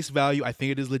going face value. I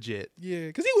think it is legit. Yeah,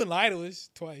 because he wouldn't lie to us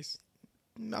twice.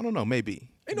 I don't know. Maybe.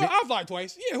 I've lied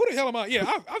twice. Yeah, who the hell am I? Yeah,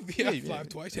 I've lied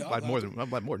twice. I've lied more than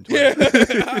twice.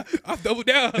 Yeah, I've doubled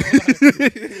down.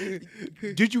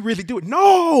 Did you really do it?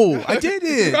 No, I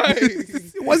didn't. Right.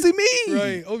 It wasn't me.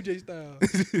 Right, OJ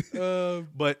style.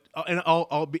 But and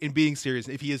all in being serious,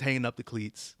 if he is hanging up the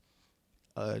cleats,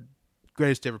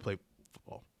 greatest to ever play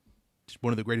football, just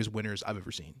one of the greatest winners I've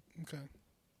ever seen. Okay.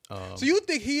 So you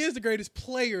think he is the greatest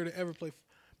player to ever play football?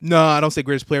 No, I don't say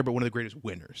greatest player, but one of the greatest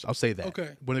winners. I'll say that. Okay.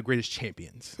 One of the greatest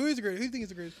champions. Who do you think is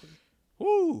the greatest player?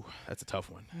 Ooh, that's a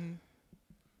tough one.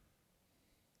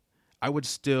 I would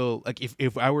still like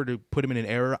if I were to put him in an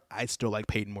era, I'd still like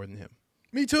Peyton more than him.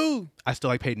 Me too. I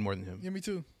still like Peyton more than him. Yeah, me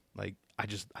too. Like I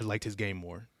liked his game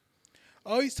more.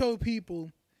 I always told people,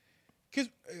 because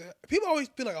people always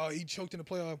feel like, oh, he choked in the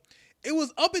playoff. It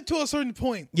was up until a certain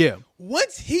point. Yeah.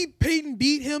 Once Peyton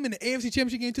beat him in the AFC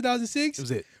Championship game in 2006. That was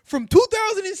it. From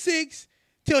 2006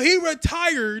 till he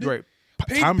retired. Right.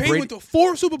 Peyton went to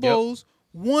 4 Super Bowls,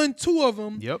 won 2 of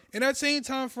them. Yep. In that same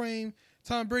time frame,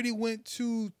 Tom Brady went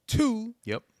to 2.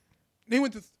 Yep. Then he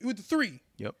went to 3.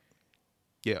 Yep.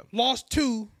 Yeah. Lost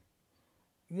 2,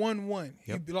 won 1.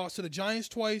 Yep. He lost to the Giants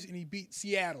twice, and he beat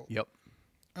Seattle. Yep.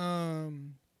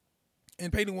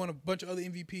 And Peyton won a bunch of other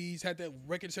MVPs, had that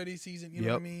record-setting season. You know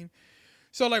Yep. what I mean?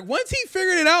 So like once he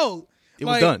figured it out, it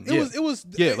was done. It was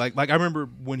yeah. Like I remember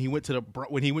when he went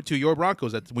to your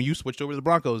Broncos. That's when you switched over to the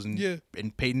Broncos, and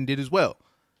Peyton did as well.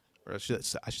 Or I should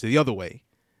say the other way.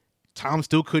 Tom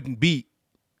still couldn't beat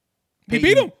Peyton.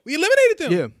 We beat him. We eliminated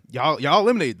them. Yeah, y'all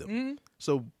eliminated them. Mm-hmm.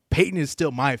 So Peyton is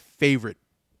still my favorite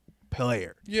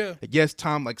player. Yeah. Like, yes,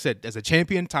 Tom. Like I said, as a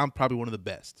champion, Tom probably one of the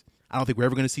best. I don't think we're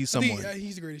ever going to see someone.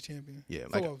 He's the greatest champion. Yeah,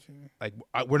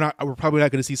 we're probably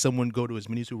not going to see someone go to as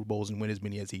many Super Bowls and win as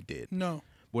many as he did. No.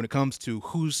 When it comes to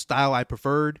whose style I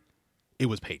preferred, it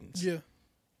was Peyton's. Yeah,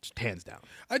 just hands down.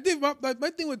 I think my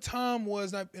thing with Tom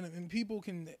was and people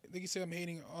they can say I'm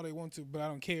hating all they want to, but I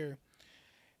don't care.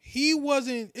 He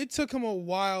wasn't. It took him a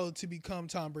while to become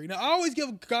Tom Brady. Now I always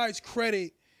give guys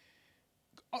credit.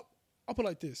 I'll put it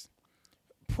like this: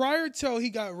 prior till he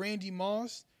got Randy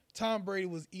Moss, Tom Brady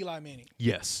was Eli Manning.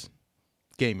 Yes.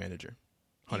 Game manager.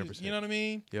 100%. You know what I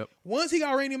mean? Yep. Once he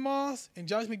got Randy Moss and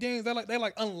Josh McDaniels, they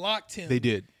unlocked him. They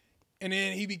did. And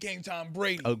then he became Tom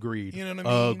Brady. Agreed. You know what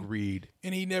I mean? Agreed.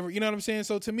 And he never, you know what I'm saying?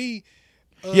 So to me,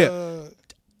 I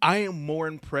am more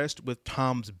impressed with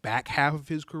Tom's back half of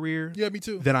his career. Yeah, me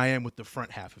too. Than I am with the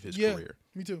front half of his career.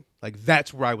 Me too. Like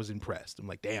that's where I was impressed. I'm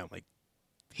like, damn, like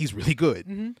he's really good.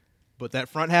 Mm-hmm. But that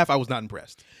front half, I was not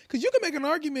impressed. Because you can make an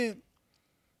argument.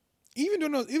 Even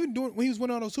during when he was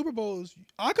winning all those Super Bowls,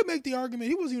 I could make the argument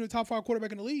he wasn't even a top 5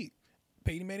 quarterback in the league.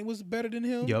 Peyton Manning was better than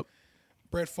him. Yep.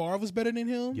 Brett Favre was better than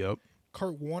him. Yep.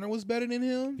 Kurt Warner was better than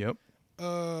him. Yep.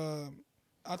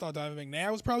 I thought Donovan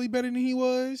McNabb was probably better than he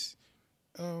was.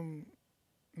 Now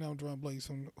I'm drawing blanks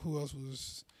on who else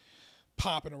was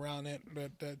popping around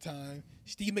that time.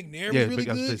 Steve McNair was really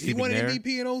good. He won an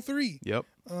MVP in 2003. Yep.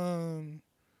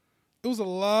 It was a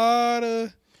lot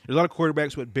of... There's a lot of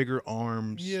quarterbacks with bigger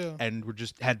arms, and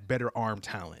had better arm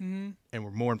talent, mm-hmm. and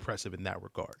were more impressive in that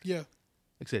regard. Yeah,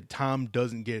 like I said, Tom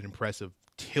doesn't get impressive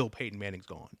till Peyton Manning's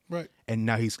gone, right? And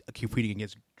now he's competing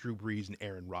against Drew Brees and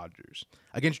Aaron Rodgers.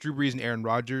 Against Drew Brees and Aaron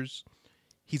Rodgers,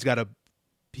 he's better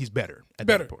at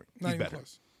that point. He's better.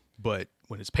 Close. But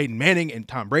when it's Peyton Manning and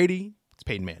Tom Brady, it's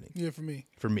Peyton Manning. Yeah, for me.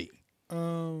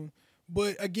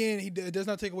 But again, it does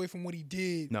not take away from what he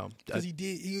did. No, because he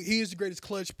is the greatest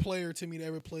clutch player to me to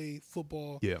ever play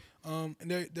football. Yeah.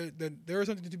 And there is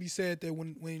something to be said that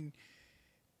when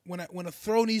a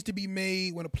throw needs to be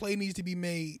made, when a play needs to be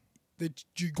made, that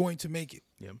you're going to make it.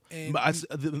 Yeah. And But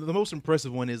the most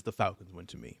impressive one is the Falcons win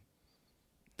to me.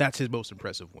 That's his most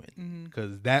impressive win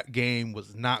because that game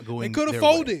was not going. They could have their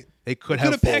folded. way. They could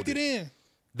have have packed folded. it in.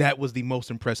 That was the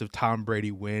most impressive Tom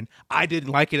Brady win. I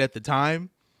didn't like it at the time,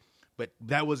 but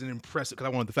that was an impressive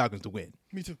because I wanted the Falcons to win.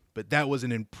 Me too. But that was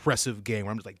an impressive game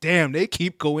where I'm just like, damn, they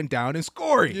keep going down and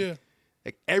scoring. Yeah.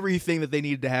 Like everything that they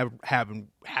needed to have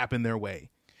happen their way.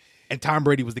 And Tom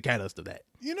Brady was the catalyst of that.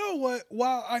 You know what?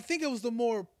 While I think it was the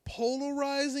more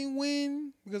polarizing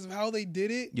win because of how they did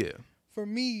it, Yeah. for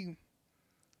me,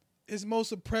 his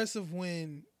most impressive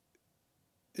win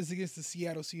is against the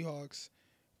Seattle Seahawks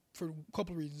for a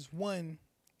couple of reasons. One,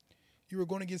 you were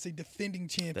going against a defending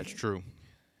champion. That's true.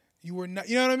 You were not.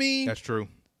 You know what I mean? That's true.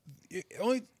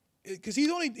 Because he's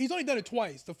only done it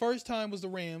twice. The first time was the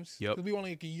Rams. Yep. Because we were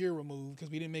only like a year removed because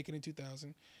we didn't make it in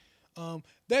 2000.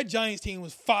 That Giants team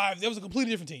was 5. That was a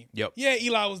completely different team. Yep. Yeah,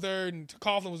 Eli was there and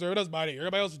Coughlin was there. That was about it.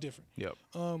 Everybody else was different. Yep.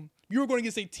 You were going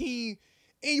against a team,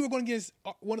 and you were going against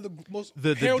one of the most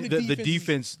The heralded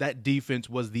defense, that defense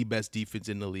was the best defense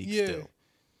in the league still.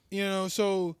 You know,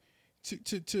 so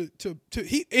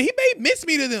he made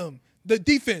mincemeat of them. The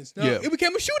defense. Now, it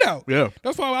became a shootout. Yeah.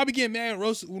 That's why I began mad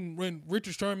when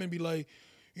Richard Sherman be like,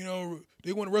 you know,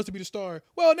 they want Russ to be the star.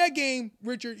 Well, in that game,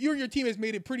 Richard, you and your team has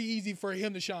made it pretty easy for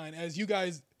him to shine, as you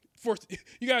guys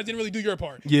didn't really do your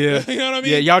part. Yeah. You know what I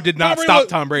mean? Yeah, y'all did not stop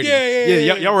Tom Brady.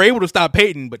 Yeah. Y'all were able to stop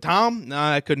Peyton, but Tom,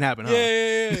 nah, that couldn't happen, huh?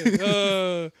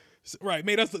 Yeah. Right,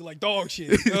 made us look like dog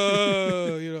shit.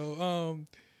 So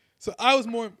I was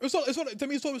more. To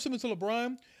me, it's sort of similar to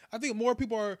LeBron. I think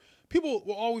people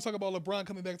will always talk about LeBron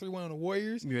coming back 3-1 on the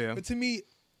Warriors. Yeah. But to me,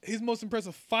 his most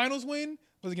impressive finals win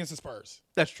was against the Spurs.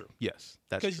 That's true. Yes,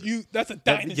 that's true. Because that's a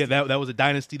dynasty. That was a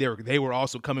dynasty. They were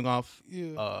also coming off.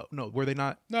 Yeah. No, were they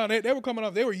not? No, they were coming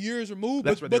off. They were years removed.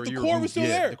 That's but right. the core was still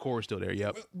there. The core was still there.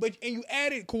 Yep. And you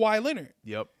added Kawhi Leonard.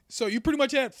 Yep. So you pretty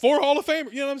much had 4 Hall of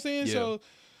Famers. You know what I'm saying? Yeah. So,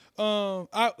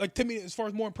 to me, as far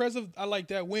as more impressive, I like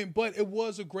that win. But it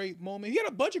was a great moment. He had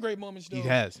a bunch of great moments though. He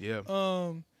has. Yeah.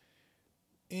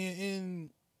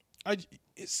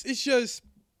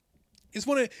 It's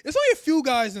only a few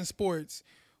guys in sports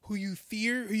who you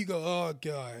fear, who you go, oh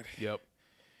God. Yep.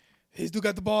 His dude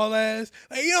got the ball last.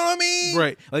 Like, you know what I mean?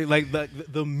 Right. Like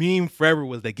the meme forever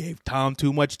was they gave Tom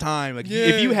too much time. Like Yeah.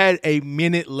 if you had a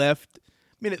minute left,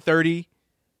 minute 30,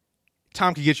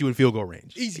 Tom could get you in field goal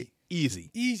range. Easy.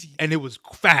 And it was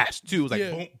fast too. It was like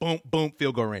Yeah. boom, boom, boom,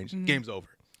 field goal range. Game's over.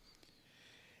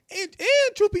 And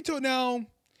truth be told, now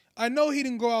I know he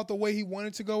didn't go out the way he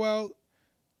wanted to go out.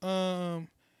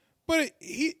 But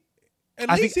he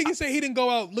can say he didn't go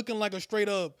out looking like a straight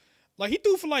up. Like he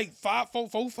threw for like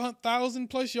 4,000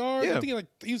 plus yards. Yeah. I think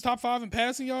he was top 5 in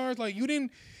passing yards. Like you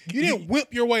didn't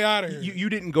whip your way out of here. You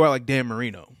didn't go out like Dan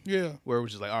Marino. Yeah. Where it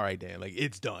was just like, all right, Dan, like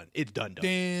it's done. It's done.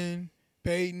 Dan,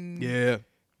 Peyton, Yeah.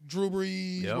 Drew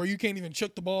Brees, Yep. where you can't even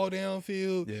chuck the ball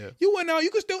downfield. Yeah. You went out, you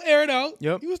could still air it out.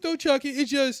 Yep. You could still chuck it. It's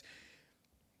just,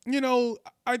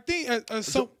 I think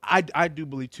I do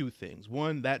believe 2 things.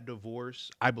 One, that divorce,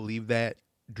 I believe that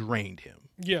drained him.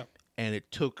 yeah. And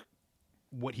it took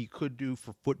what he could do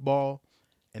for football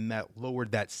and that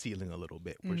lowered that ceiling a little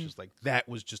bit. Where it's just like that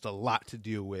was just a lot to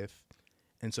deal with.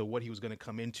 And so what he was going to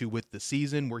come into with the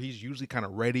season where he's usually kind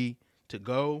of ready to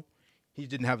go, he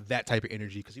didn't have that type of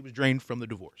energy because he was drained from the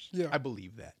divorce. Yeah. I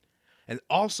believe that. And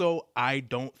also, I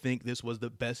don't think this was the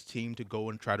best team to go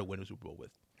and try to win a Super Bowl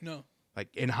with. No.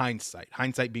 Like in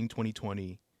hindsight being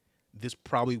 2020, this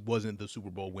probably wasn't the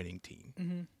Super Bowl winning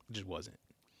team. It just wasn't.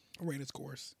 Ran its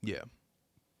course. Yeah.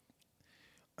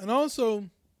 And also,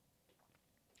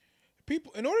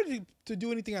 people, in order to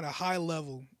do anything at a high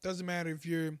level, doesn't matter if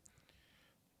you're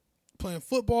playing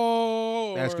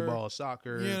football, Basketball,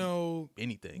 soccer,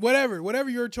 anything. whatever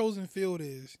your chosen field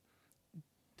is,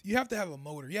 you have to have a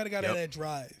motor. You got to have that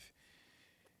drive.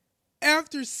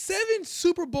 After 7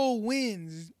 Super Bowl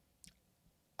wins,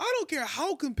 I don't care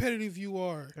how competitive you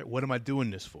are. What am I doing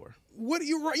this for? What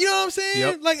you know what I'm saying?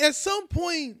 Yep. Like at some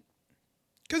point,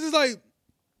 because it's like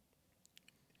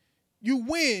you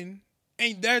win,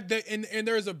 and and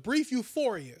there's a brief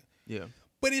euphoria. Yeah.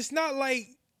 But it's not like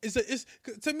it's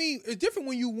to me it's different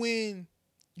when you win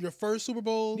your first Super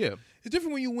Bowl. Yeah. It's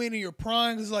different when you win in your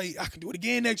prime. It's like I can do it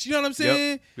again next. You know what I'm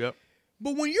saying? Yep.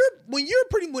 But when you're when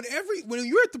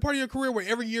you're at the part of your career where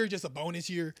every year is just a bonus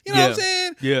year, you know what I'm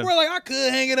saying? Yeah. Where like I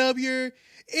could hang it up here.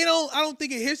 I don't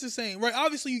think it hits the same, right?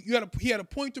 Obviously, he had a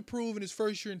point to prove in his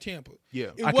first year in Tampa. Yeah.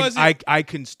 I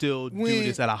can still do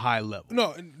this at a high level.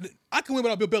 No, I can win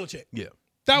without Bill Belichick. Yeah.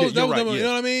 That was right, you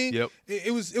know what I mean? Yep.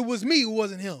 It was me, it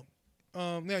wasn't him.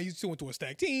 Now you still went to a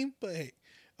stacked team, but hey.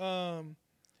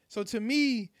 So to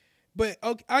me, But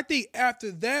okay, I think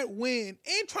after that win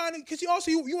and trying to, because you want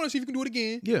to see if you can do it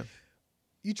again. Yeah.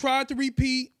 You tried to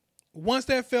repeat. Once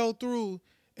that fell through,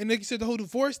 and like you said, the whole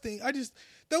divorce thing,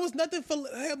 there was nothing for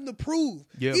him to prove,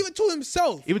 even to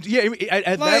himself.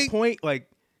 At that point, like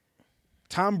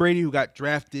Tom Brady, who got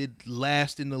drafted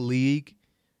last in the league,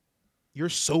 you're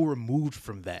so removed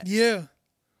from that. Yeah,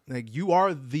 like you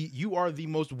are the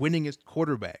most winningest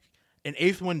quarterback. An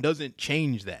eighth one doesn't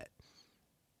change that.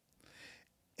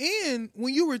 And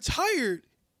when you retired,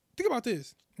 think about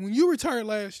this: when he retired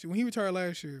last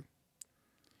year,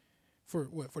 for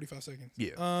what 45 seconds?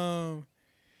 Yeah.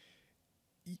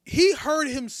 He heard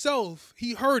himself.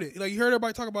 He heard it. Like he heard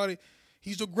everybody talk about it.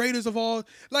 He's the greatest of all.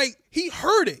 Like he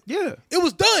heard it. Yeah. It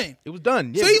was done. It was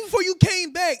done. Yeah. So even before you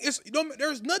came back, there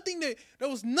was nothing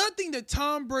that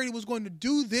Tom Brady was going to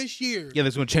do this year. Yeah,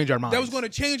 that's going to change our minds. That was going to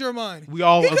change our mind. We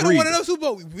all he could have agreed. won another Super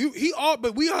Bowl.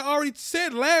 But we already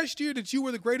said last year that you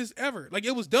were the greatest ever. Like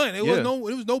it was done. It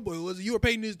was you were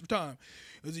Peyton this time.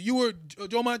 It was you were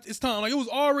Joe Montana. It's time. Like it was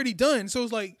already done. So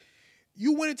it's like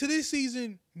you went into this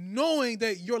season knowing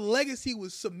that your legacy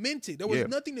was cemented. There was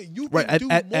nothing that you could do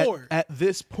more. At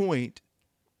this point,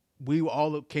 we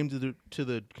all came to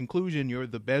the conclusion you're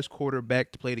the best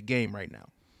quarterback to play the game right now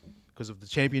because of the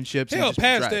championships. Hell,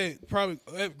 past that, probably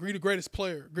the greatest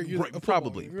player.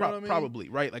 Probably, probably,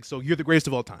 right? Like, so you're the greatest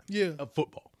of all time. Yeah, of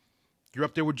football. You're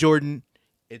up there with Jordan.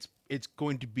 It's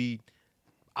going to be.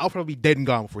 I'll probably be dead and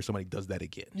gone before somebody does that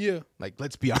again. Yeah, like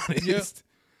let's be honest. Yeah.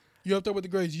 You're up there with the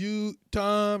greats. You,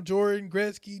 Tom, Jordan,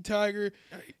 Gretzky, Tiger,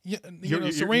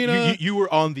 Serena. You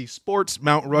were on the sports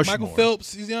Mount Rushmore. Michael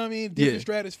Phelps, you know what I mean? Different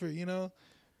stratosphere, you know?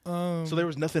 So there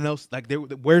was nothing else. Like,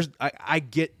 I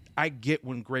get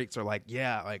when greats are like,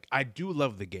 yeah, like, I do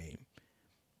love the game,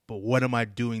 but what am I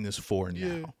doing this for now?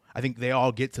 Yeah. I think they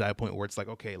all get to that point where it's like,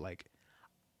 okay, like,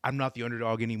 I'm not the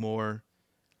underdog anymore.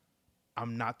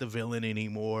 I'm not the villain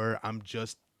anymore. I'm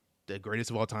just the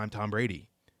greatest of all time, Tom Brady.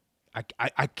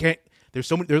 I can't. There's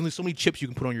only so many chips you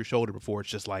can put on your shoulder before it's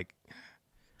just like,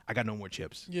 I got no more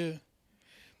chips. Yeah.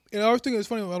 And I always think it's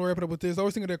funny. I'll wrap it up with this. I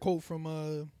always think of that quote from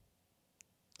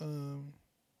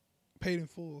Paid in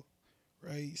Full,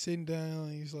 right? He's sitting down.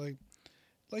 And he's like,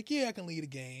 yeah, I can lead a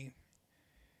game,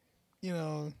 you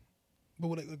know, but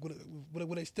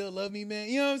would they still love me, man?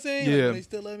 You know what I'm saying? Yeah. Like, would they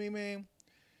still love me, man?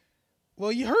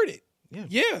 Well, you heard it.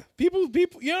 Yeah. People.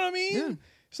 You know what I mean? Yeah.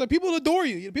 It's like people adore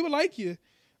you. People like you.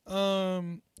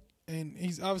 And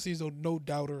he's obviously a no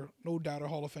doubter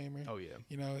Hall of Famer. Oh yeah.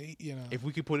 You know. If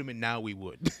we could put him in now, we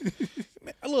would.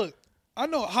 Man, look, I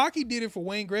know hockey did it for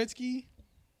Wayne Gretzky.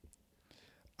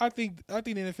 I think the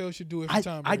NFL should do it for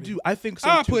Tom Brady. I do. I think so.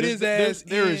 I'll too. put his ass.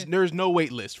 There's no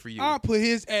wait list for you. I'll put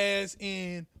his ass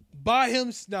in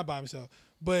not by himself.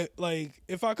 But, like,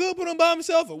 if I could put him by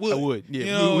himself, I would. I would, yeah.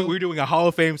 You know, we're doing a Hall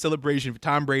of Fame celebration for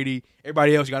Tom Brady.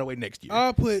 Everybody else, you got to wait next year.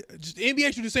 I'll put, just the NBA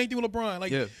should do the same thing with LeBron.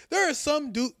 Like, there are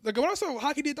some dude, like, when I saw what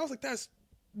hockey did, I was like, that's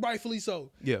rightfully so.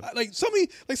 Yeah. Like, some of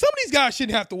these guys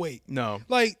shouldn't have to wait. No.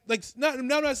 I'm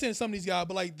not saying some of these guys,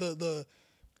 but, like, the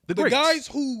greats. guys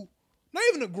who, not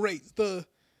even the greats, the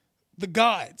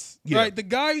gods, right? The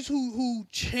guys who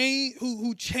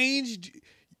changed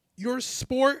your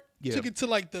sport, took it to,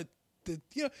 like,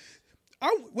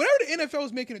 whatever the NFL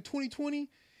is making in 2020,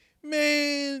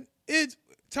 man, it's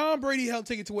Tom Brady helped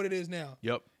take it to what it is now.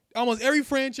 Yep. Almost every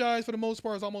franchise, for the most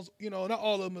part, is almost, not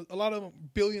all of them, a lot of them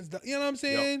billions. You know what I'm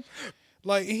saying? Yep.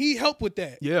 Like, and he helped with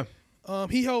that. Yeah.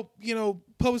 He helped,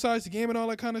 publicize the game and all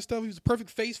that kind of stuff. He was a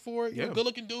perfect face for it. Yeah. Good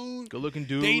looking dude. Good looking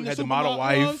dude. Had the supermodel model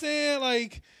wife. You know what I'm saying?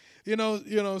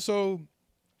 Like, so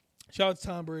shout out to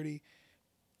Tom Brady.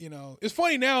 It's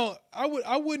funny now. I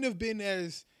wouldn't have been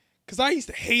as, because I used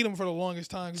to hate him for the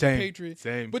longest time. He's a Patriot.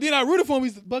 Same. But then I rooted for him.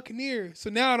 He's the Buccaneer. So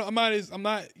now I'm not as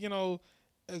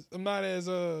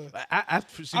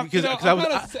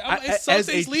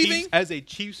as a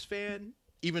Chiefs fan,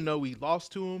 even though we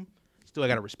lost to him, still I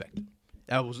gotta respect him.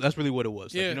 That's really what it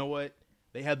was. Yeah. Like, you know what?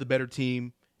 They had the better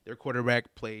team. Their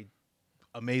quarterback played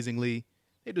amazingly.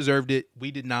 They deserved it.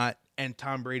 We did not. And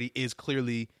Tom Brady is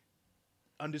clearly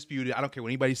undisputed. I don't care what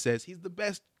anybody says. He's the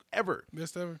best ever.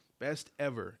 Best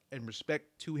ever. And respect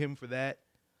to him for that.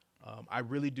 I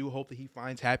really do hope that he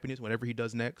finds happiness whenever he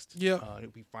does next. Yeah.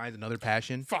 If he finds another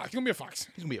passion. Fox. He's going to be a Fox.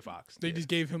 He's going to be a Fox. They just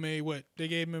gave him a, what? They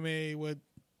gave him a, what?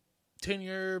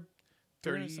 10-year,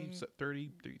 30,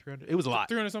 300. It was a lot.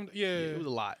 300 something. Yeah. It was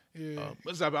a lot. Yeah.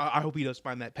 I hope he does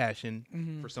find that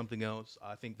passion for something else.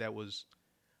 I think that was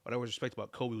what I always respect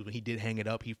about Kobe was when he did hang it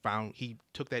up, he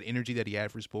took that energy that he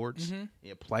had for sports and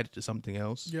he applied it to something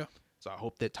else. Yeah. So I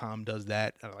hope that Tom does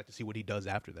that. I'd like to see what he does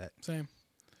after that. Same.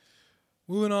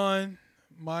 Moving on.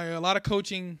 A lot of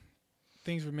coaching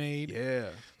things were made. Yeah.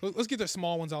 Let's get the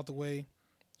small ones out the way.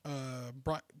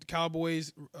 The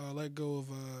Cowboys let go of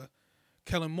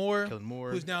Kellen Moore,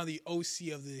 who's now the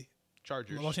OC of the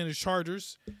Chargers. Los Angeles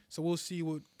Chargers. So we'll see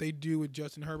what they do with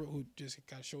Justin Herbert, who just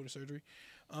got shoulder surgery.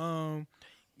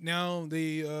 Now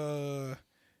they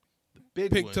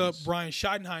Big picked up ones. Brian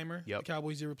Schottenheimer. Yep. The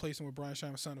Cowboys did replace him with Brian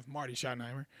Schottenheimer, son of Marty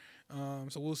Schottenheimer.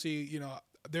 So we'll see. You know,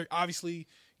 they're obviously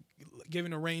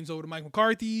giving the reins over to Mike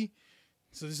McCarthy.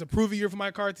 So this is a prove year for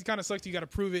Mike McCarthy. Kind of sucks. You got to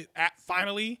prove it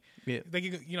finally. Yeah. They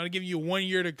give you 1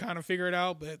 year to kind of figure it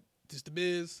out, but just the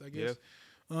biz, I guess.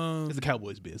 It's the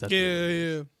Cowboys biz. That's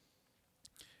Yeah.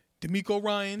 D'Amico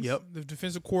Ryans, Yep. the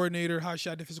defensive coordinator,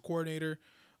 hotshot defensive coordinator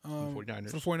for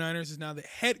 49ers. the 49ers, is now the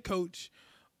head coach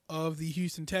of the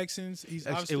Houston Texans. He's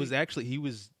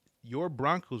Your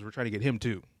Broncos were trying to get him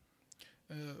too.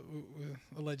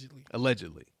 Allegedly.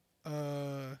 Allegedly.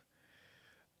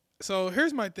 So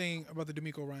here's my thing about the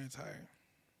D'Amico Ryans hire.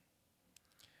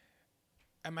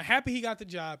 Am I happy he got the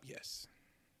job? Yes.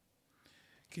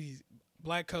 Because he's a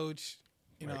black coach.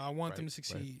 You know, I want them to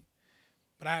succeed.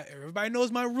 But everybody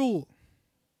knows my rule.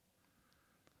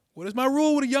 What is my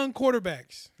rule with the young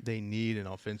quarterbacks? They need an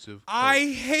offensive coach. I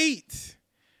hate,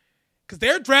 because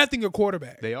they're drafting a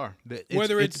quarterback. They are.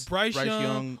 Whether it's Bryce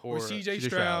Young or C.J.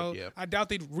 Stroud. Yeah. I doubt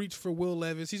they'd reach for Will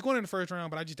Levis. He's going in the first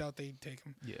round, but I just doubt they'd take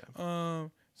him. Yeah.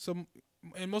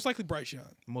 And most likely Bryce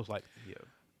Young. Most likely, yeah.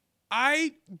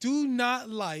 I do not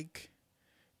like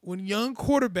when young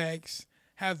quarterbacks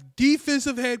have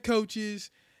defensive head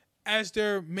coaches as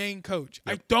their main coach.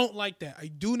 Yep. I don't like that. I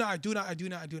do not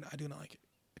like it.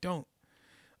 I don't.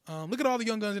 Look at all the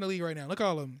young guns in the league right now. Look at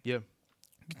all of them. Yeah.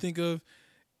 You think of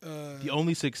The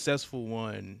only successful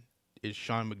one is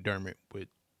Sean McDermott with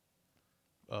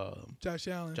Josh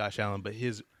Allen. But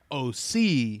his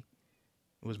OC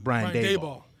was Brian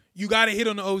Daboll. You got to hit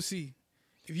on the OC.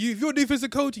 If you're a defensive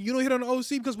coach and you don't hit on the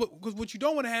OC, because what you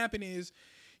don't want to happen is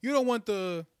you don't want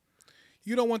the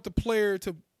player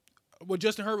to what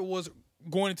Justin Herbert was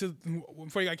going into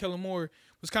before he got Kellen Moore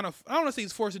was kind of, I don't want to say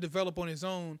he's forced to develop on his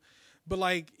own, but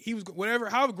like he was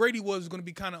however great he was going to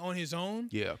be kind of on his own.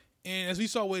 Yeah. And as we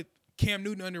saw with Cam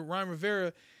Newton under Ron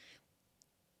Rivera,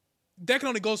 that can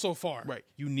only go so far. Right.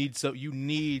 You need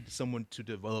someone to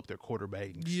develop their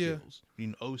quarterbacking skills. You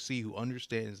need an OC who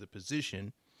understands the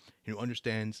position, who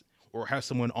understands or has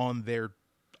someone on their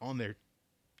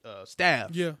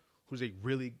staff. Yeah. Who's a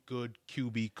really good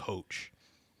QB coach.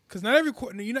 Because not every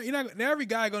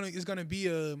guy is gonna be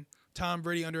a Tom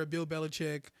Brady under a Bill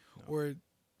Belichick or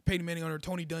Peyton Manning under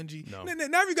Tony Dungy. No.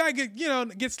 Not every guy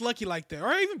gets lucky like that,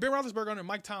 or even Ben Roethlisberger under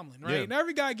Mike Tomlin, right? Yeah. Not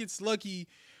every guy gets lucky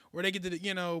where they get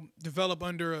to develop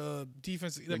under a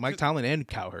defense. Mike Tomlin and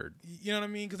Cowherd. You know what I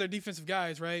mean? Because they're defensive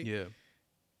guys, right? Yeah.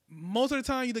 Most of the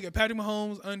time, you look at Patrick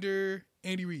Mahomes under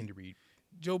Andy Reid,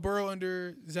 Joe Burrow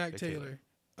under Zach Taylor.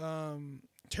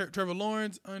 Trevor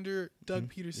Lawrence under Doug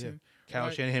Peterson. Yeah. Kyle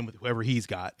Shanahan with whoever he's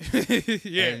got.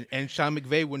 Yeah. And Sean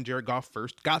McVay when Jared Goff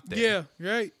first got there. Yeah,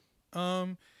 right.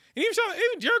 And even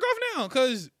Jared Goff now,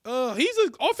 because he's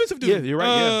an offensive dude. Yeah, you're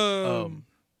right.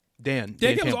 Dan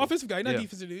Campbell's an offensive guy, not Yeah.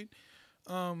 defensive dude.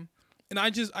 And I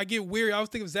get weary. I was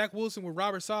thinking of Zach Wilson with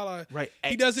Robert Saleh. Right.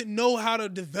 He doesn't know how to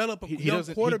develop a young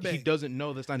quarterback. He doesn't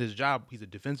know that's not his job. He's a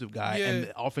defensive guy. Yeah. And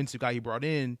the offensive guy he brought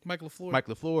in, Mike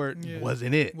LaFleur,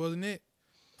 wasn't it.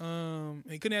 And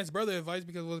he couldn't ask his brother advice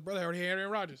because his brother already had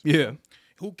Aaron Rodgers. Yeah.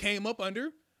 Who came up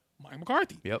under Mike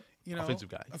McCarthy. Yep. Offensive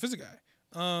guy.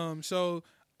 So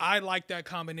I like that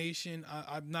combination.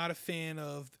 I'm not a fan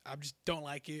of. I just don't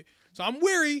like it. So I'm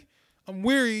weary,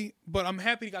 but I'm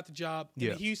happy he got the job.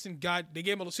 Yeah. And Houston they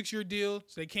gave him a 6-year deal,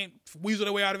 so they can't weasel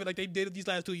their way out of it like they did these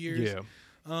last 2 years.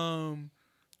 Yeah.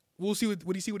 We'll see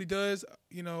what he does.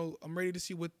 I'm ready to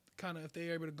see what kind of if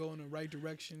they're able to go in the right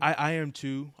direction. I am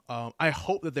too. I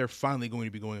hope that they're finally going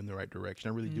to be going in the right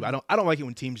direction. I really do. I don't like it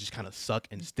when teams just kind of suck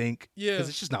and stink. Yeah. Because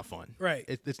it's just not fun. Right.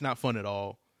 It's not fun at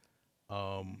all.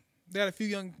 They got a few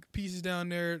young pieces down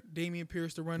there. Damian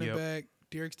Pierce, the running Yep. back.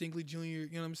 Derek Stingley Jr., you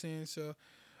know what I'm saying? So,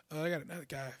 I got another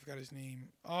guy. I forgot his name.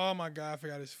 Oh, my God. I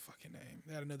forgot his fucking name.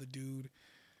 They had another dude.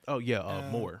 Oh, yeah.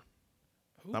 Moore.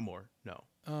 Who? Not Moore. No.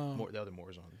 Moore, the other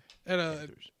Moore's on. Had a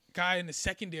Panthers. guy in the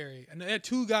secondary. And they had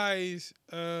two guys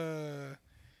in the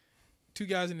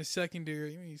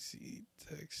secondary. Let me see.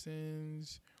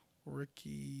 Texans,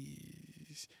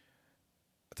 rookies.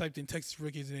 I typed in Texas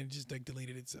rookies and it just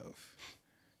deleted itself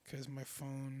because my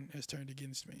phone has turned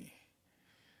against me.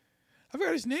 I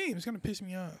forgot his name. It's going to piss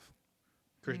me off.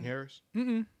 Christian Harris.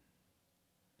 Mm-mm.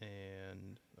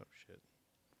 And, oh, shit.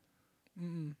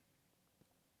 Mm-mm.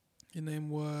 His name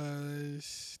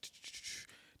was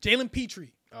Jalen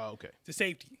Petrie. Oh, okay. The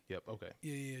safety. Yep. Okay.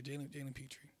 Yeah, Jalen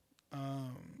Petrie.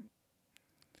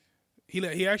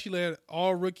 He actually led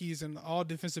all rookies and all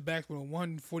defensive backs with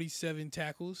 147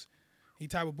 tackles. He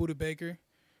tied with Budda Baker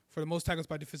for the most tackles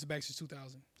by defensive backs since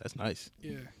 2000. That's nice.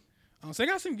 Yeah. So they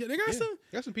got some.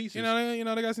 Got some pieces. You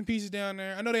know, they got some pieces down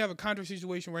there. I know they have a contract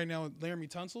situation right now with Laramie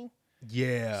Tunsil.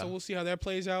 Yeah. So we'll see how that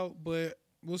plays out, but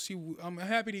we'll see. I'm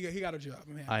happy he got a job.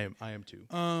 I'm happy. I am too.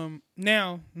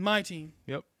 Now my team.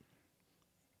 Yep.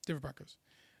 Denver Broncos.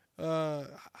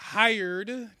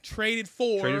 Traded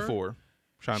for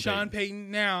Sean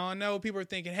Payton. Now I know people are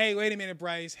thinking, "Hey, wait a minute,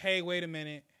 Bryce. Hey, wait a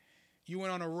minute. You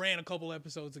went on a rant a couple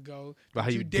episodes ago. But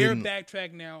how you you dare didn't-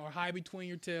 backtrack now or hide between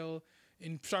your tail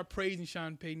and start praising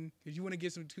Sean Payton because you want to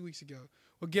get some 2 weeks ago?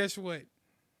 Well, guess what?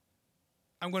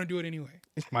 I'm going to do it anyway.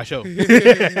 It's my show.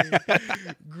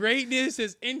 Greatness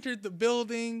has entered the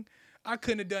building. I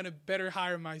couldn't have done a better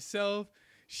hire myself.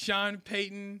 Sean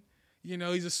Payton, you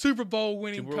know, he's a Super Bowl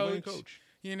winning coach.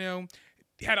 You know,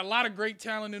 he had a lot of great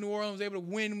talent in New Orleans, was able to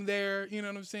win there. You know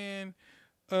what I'm saying?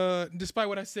 Despite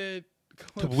what I said a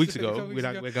couple weeks ago. We're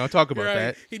going to talk about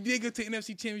that. He did go to the NFC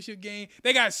Championship game.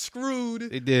 They got screwed.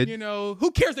 They did. You know,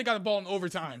 who cares they got the ball in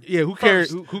overtime? Yeah, who cares?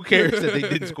 Who cares that they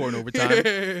didn't score in overtime?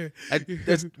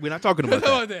 We're not talking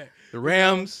about that. The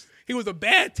Rams. He was a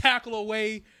bad tackle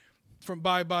away from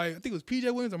by I think it was PJ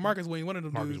Williams or Marcus Williams, one of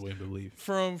them Marcus dudes. Williams, I believe.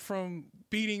 From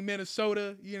beating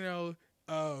Minnesota, you know.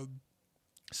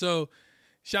 So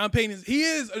Sean Payton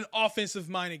is an offensive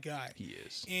minded guy. He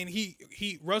is. And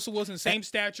he Russell Wilson, same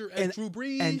stature as Drew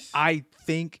Brees. And I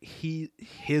think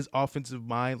his offensive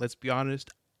mind, let's be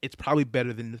honest, it's probably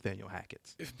better than Nathaniel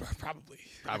Hackett's. Probably.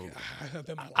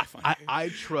 I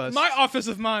trust. My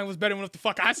offensive mind was better than what the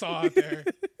fuck I saw out there.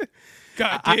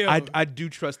 God damn. I do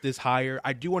trust this hire.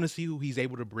 I do want to see who he's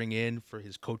able to bring in for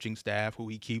his coaching staff, who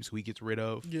he keeps, who he gets rid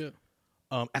of. Yeah.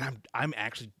 And I'm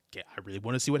actually, I really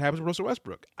want to see what happens with Russell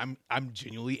Westbrook. I'm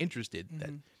genuinely interested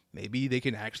that maybe they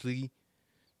can actually,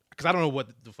 because I don't know what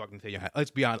the fuck Nathaniel.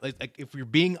 Let's be honest. Like, if we're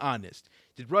being honest,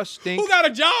 did Russ stink? Who got a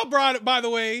job, by the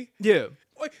way? Yeah.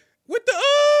 Wait, with the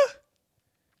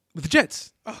with the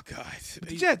Jets. Oh God,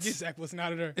 the Jets. Get Zach Wilson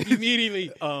out of there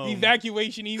immediately.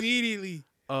 Evacuation immediately.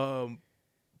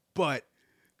 But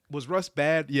was Russ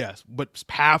bad? Yes, but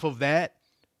half of that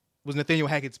was Nathaniel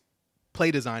Hackett's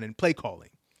play design and play calling.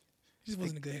 He just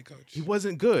wasn't a good head coach. He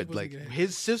wasn't good. Good.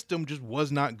 His system just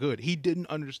was not good. He didn't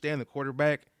understand the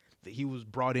quarterback that he was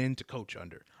brought in to coach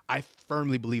under. I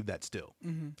firmly believe that still.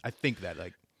 Mm-hmm. I think that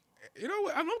you know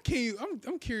what?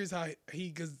 I'm curious how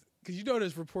because you know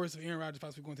there's reports of Aaron Rodgers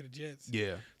possibly going to the Jets.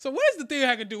 Yeah. So what is the thing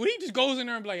I can do? When he just goes in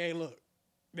there and be like, "Hey, look,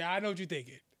 now I know what you're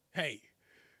thinking. Hey,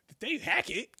 they hack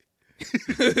it.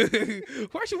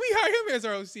 Why should we hire him as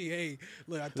our OC? Hey,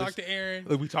 look, I talked to Aaron.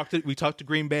 Look, we talked to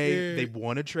Green Bay. Yeah. They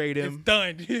want to trade him. It's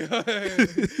done. He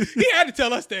had to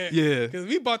tell us that. Yeah, because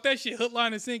we bought that shit hook,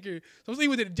 line, and sinker. So he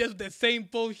went to the Jets with that same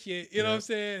bullshit. You know what I'm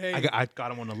saying? Hey, I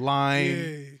got him on the line.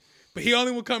 Yeah. But he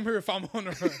only will come here if I'm on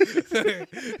the run.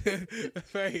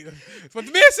 But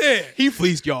the man said he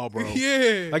fleeced y'all, bro.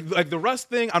 Yeah, like the Russ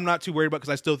thing, I'm not too worried about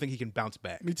because I still think he can bounce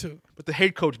back. Me too. But the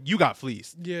head coach, you got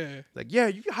fleeced. Yeah,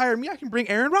 you can hire me. I can bring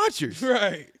Aaron Rodgers.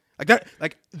 Right. Like that.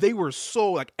 Like they were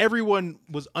so everyone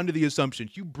was under the assumption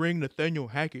you bring Nathaniel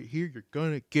Hackett here, you're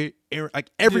gonna get Aaron.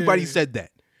 Like everybody said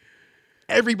that.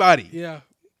 Everybody. Yeah.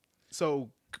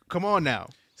 So come on now.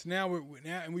 So now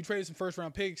we traded some first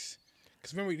round picks.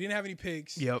 Because remember, we didn't have any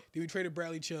picks. Yep. Then we traded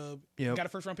Bradley Chubb. Yep. Got a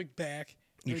first round pick back.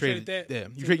 You traded that. Yeah.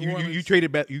 You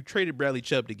traded Bradley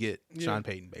Chubb to get Sean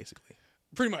Payton, basically.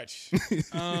 Pretty much.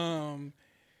 So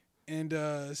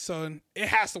it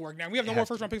has to work. Now we have no more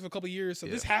first round picks for a couple of years, so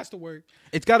this has to work.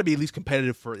 It's got to be at least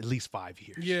competitive for at least 5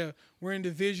 years. Yeah, we're in a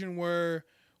division where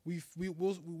we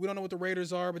don't know what the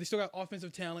Raiders are, but they still got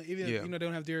offensive talent. Even if, they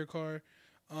don't have Derek Carr.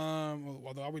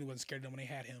 Although I really wasn't scared of them when they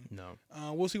had him. No.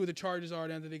 We'll see what the Chargers are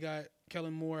now that they got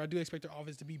Kellen Moore. I do expect their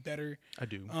offense to be better. I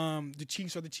do. The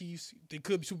Chiefs are the Chiefs. They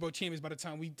could be Super Bowl champions by the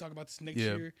time we talk about this next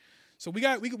year. So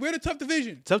we're in a tough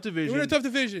division. We're in a tough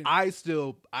division. I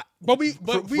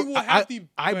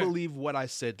believe what I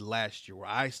said last year, where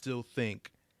I still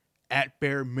think, at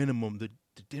bare minimum, the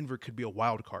Denver could be a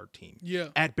wild card team. Yeah.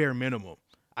 At bare minimum,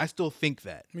 I still think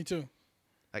that. Me too.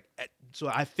 So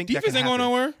I think defense ain't going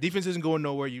nowhere. Defense isn't going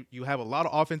nowhere. You have a lot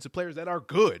of offensive players that are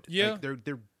good. Yeah, they're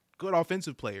good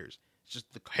offensive players. It's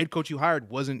just the head coach you hired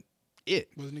wasn't it.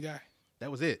 Wasn't the guy.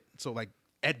 That was it. So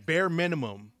at bare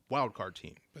minimum, wild card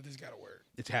team. But this got to work.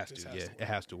 It has to. It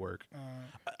has to work.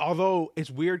 Although it's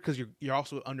weird because you're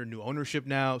also under new ownership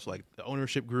now. So the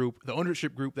ownership group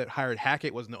that hired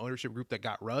Hackett wasn't the ownership group that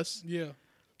got Russ. Yeah.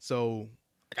 So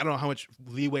I don't know how much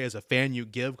leeway as a fan you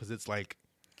give because it's like.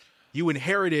 You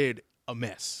inherited a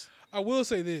mess. I will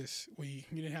say this: you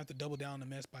didn't have to double down the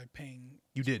mess by paying.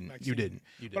 You didn't. You didn't.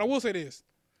 But I will say this: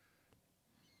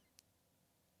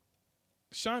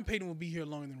 Sean Payton will be here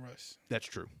longer than Russ, That's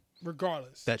true.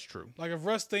 regardless. That's true. Like if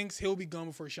Russ thinks he'll be gone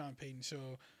before Sean Payton, so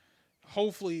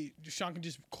hopefully Sean can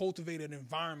just cultivate an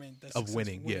environment that's Of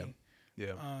winning, successful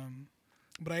yeah.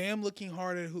 But I am looking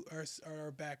hard at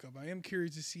our backup. I am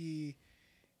curious to see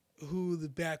who the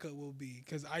backup will be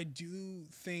because I do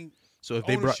think. So if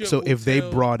ownership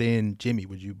will brought in Jimmy,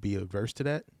 would you be averse to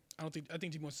that? I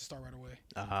think he wants to start right away.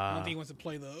 I don't think he wants to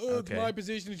play the it's okay. my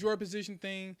position, it's your position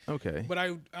thing. Okay. But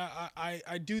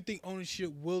I do think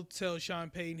ownership will tell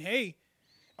Sean Payton, hey,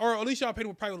 or at least Sean Payton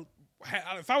would probably.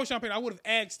 If I was Sean Payton, I would have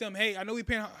asked them, hey, I know we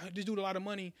paying this dude a lot of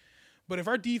money, but if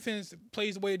our defense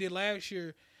plays the way it did last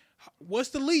year, what's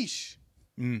the leash?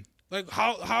 Like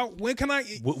when can I?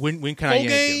 When can I 4 yank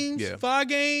games, him? Yeah. 5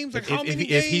 games, like how many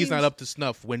games? If he's not up to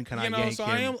snuff, when can I yank so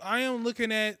him? I am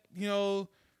looking at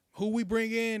who we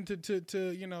bring in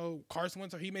to Carson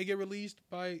Wentz. He may get released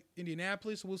by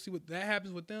Indianapolis. We'll see what that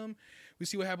happens with them. We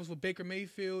see what happens with Baker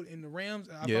Mayfield and the Rams.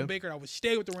 If I'm Baker, I would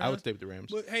stay with the Rams. I would stay with the Rams.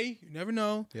 But hey, you never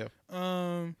know. Yeah.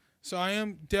 So I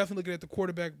am definitely looking at the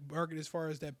quarterback market as far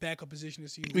as that backup position to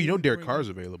see. Well, you know, Derek Carr's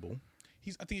available.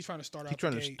 I think he's trying to start out. He's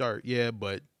trying to start, yeah,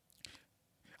 but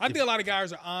I think a lot of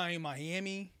guys are eyeing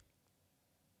Miami.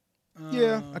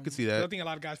 Yeah, I could see that. I think a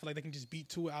lot of guys feel like they can just beat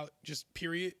Tua out, just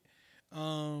period. I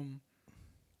know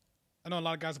a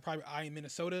lot of guys are probably eyeing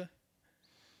Minnesota.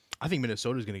 I think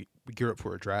Minnesota's going to gear up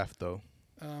for a draft, though.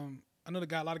 I know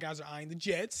a lot of guys are eyeing the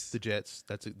Jets. The Jets.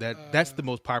 That's the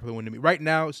most popular one to me right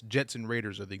now. It's Jets and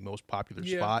Raiders are the most popular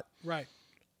spot. Right.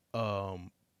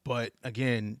 But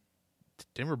again,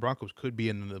 Denver Broncos could be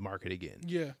in the market again.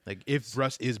 Yeah. Like if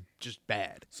Russ is just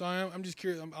bad. So I'm just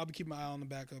curious. I'll be keeping my eye on the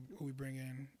backup who we bring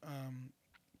in.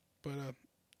 But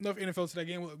enough NFL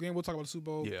today. Again, we'll talk about the Super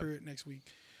Bowl period next week.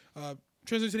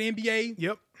 Transition to the NBA.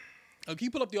 Yep. Can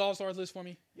you pull up the All-Stars list for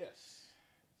me? Yes.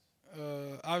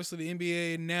 Obviously, the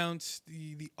NBA announced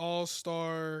the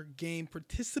All-Star game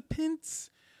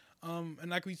participants. And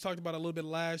like we talked about a little bit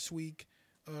last week,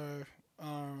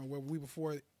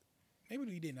 before, maybe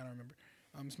we didn't. I don't remember.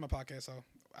 It's my podcast, so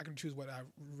I can choose what I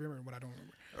remember and what I don't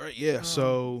remember. All right, yeah.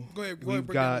 So go ahead, we've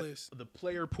break got down the list. the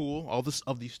player pool, all this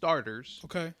of the starters.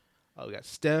 Okay. We got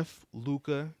Steph,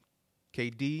 Luka,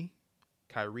 KD,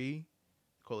 Kyrie,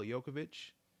 Nikola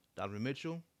Jokic, Donovan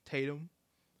Mitchell, Tatum,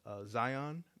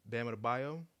 Zion, Bam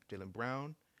Adebayo, Jaylen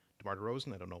Brown, DeMar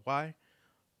DeRozan, I don't know why,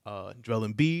 Joel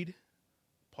Embiid,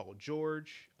 Paul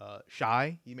George,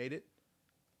 Shai, he made it,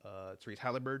 Therese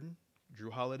Halliburton, Drew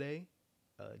Holiday,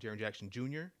 Jaren Jackson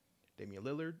Jr., Damian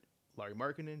Lillard, Larry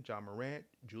Markkinen, John Morant,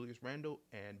 Julius Randle,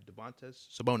 and Domantas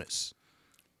Sabonis.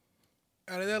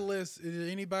 Out of that list, is there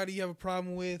anybody you have a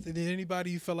problem with? Is there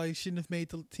anybody you feel like shouldn't have made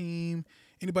the team?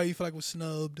 Anybody you feel like was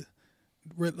snubbed?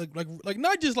 Like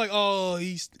not just like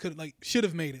he could should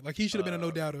have made it. Like he should have been a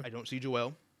no doubter. I don't see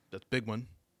Joel. That's a big one.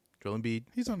 Joel Embiid.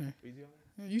 He's on there. Is he on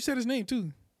there? Yeah, you said his name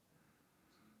too.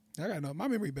 I gotta know. My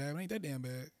memory bad. It ain't that damn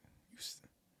bad.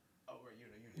 Oh,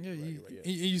 right.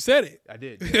 You said it. I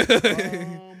did.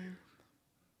 Yeah.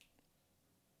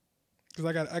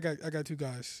 Because I got 2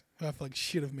 guys who I feel like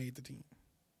should have made the team.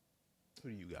 Who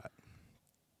do you got?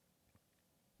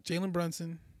 Jalen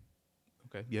Brunson.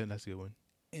 Okay, yeah, that's a good one.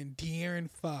 And De'Aaron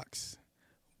Fox.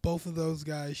 Both of those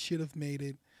guys should have made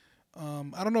it.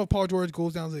 I don't know if Paul George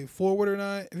goes down as a forward or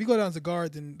not. If he goes down as a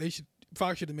guard, then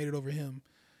Fox should have made it over him.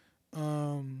 Let's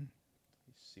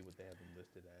see what they have him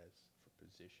listed as for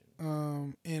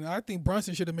position. And I think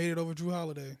Brunson should have made it over Drew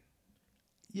Holiday.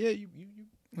 Yeah, you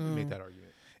made that argument.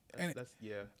 That's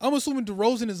I'm assuming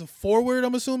DeRozan is a forward.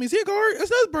 I'm assuming is he a guard?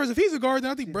 That's not Brunson. If he's a guard, then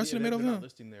I think Brunson should have made over him.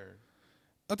 Listing there.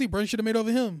 I think Brunson should have made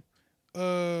over him.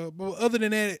 But other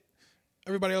than that,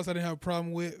 everybody else I didn't have a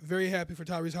problem with. Very happy for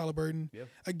Tyrese Halliburton. Yeah.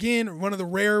 Again, one of the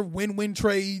rare win-win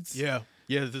trades. Yeah.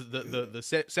 Yeah,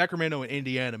 the Sacramento and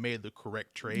Indiana made the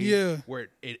correct trade. Yeah. Where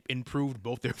it improved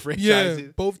both their franchises. Yeah,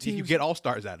 both teams. You get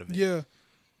all-stars out of it. Yeah.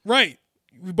 Right.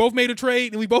 We both made a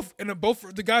trade, and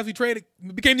both the guys we traded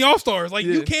became the All-Stars. Like,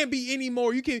 you can't be any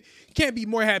more. You can't be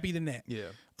more happy than that. Yeah.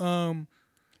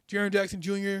 Jaren Jackson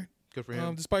Jr., good for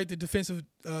him. Despite the defensive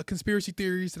conspiracy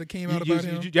theories that came out about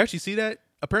him. Did you actually see that?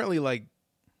 Apparently,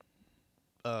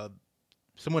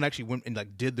 someone actually went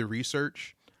and did the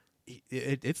research.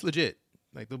 It's legit.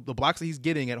 Like the blocks that he's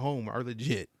getting at home are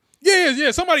legit.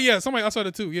 Yeah. Somebody I saw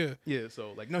that too. Yeah. Yeah.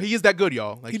 So no, he is that good,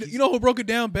 y'all. Like you know who broke it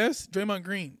down best? Draymond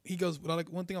Green. He goes,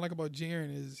 one thing I like about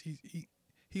Jaren is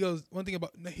he goes, one thing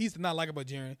about he's not like about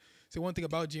Jaren. So one thing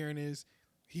about Jaren is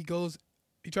he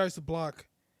tries to block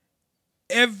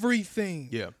everything.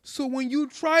 Yeah. So when you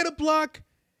try to block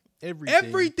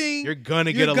everything, you're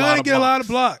gonna get a lot of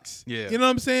blocks. Yeah. You know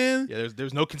what I'm saying? Yeah,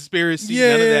 there's no conspiracy,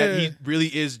 Yeah. none of that. He really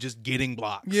is just getting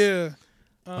blocks. Yeah.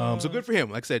 So good for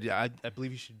him. Like I said, I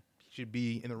believe he should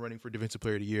be in the running for Defensive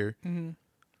Player of the Year. You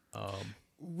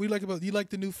like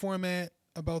the new format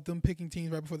about them picking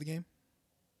teams right before the game?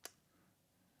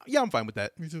 Yeah, I'm fine with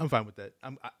that. Me too. I'm fine with that.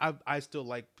 I still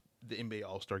like the NBA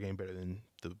All-Star game better than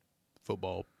the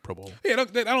football Pro Bowl. Yeah, I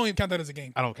don't even count that as a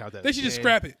game. I don't count that. They should just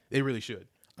scrap it. They really should.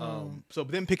 So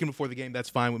them picking before the game, that's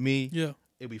fine with me. Yeah.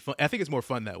 It'll be fun. I think it's more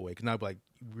fun that way because now like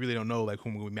you really don't know like who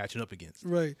we're gonna be matching up against.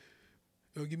 Right.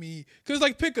 Give me because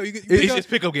like pickup. It's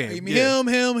pickup game. Give me him.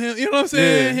 You know what I'm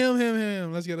saying? Yeah.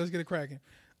 Him. Let's get it cracking.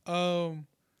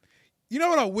 You know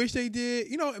what I wish they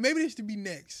did? You know, maybe this should be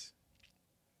next.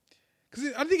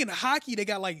 Because I think in hockey they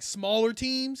got like smaller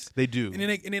teams. They do. And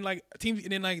then like teams,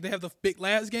 and then like they have the big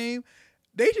last game.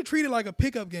 They should treat it like a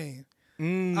pickup game.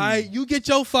 You get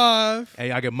your 5.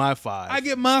 Hey, I get my 5. I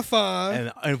get my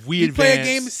 5. And if we play a advance,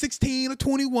 game of 16 or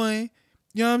 21.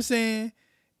 You know what I'm saying?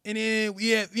 And then we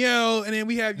have, and then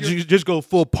we have your just go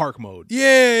full park mode.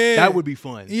 yeah. That would be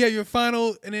fun. Yeah, your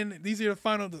final, and then these are the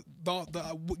final, the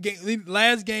game,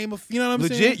 last game of, you know what I'm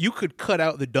saying? Legit, you could cut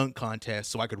out the dunk contest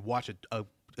so I could watch a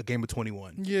game of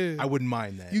 21. Yeah. I wouldn't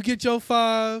mind that. You get your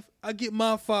 5, I get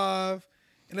my 5,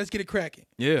 and let's get it cracking.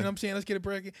 Yeah. You know what I'm saying? Let's get it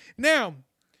cracking. Now,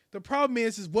 the problem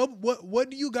is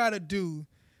what do you got to do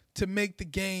to make the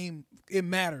game it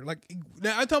matter? Like,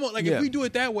 now I'm talking about like if we do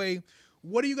it that way,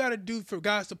 what do you got to do for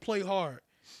guys to play hard?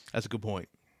 That's a good point.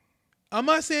 I'm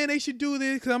not saying they should do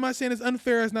this because I'm not saying it's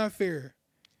unfair. It's not fair.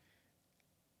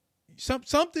 This is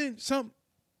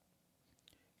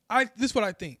what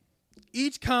I think.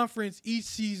 Each conference, each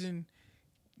season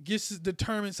gets to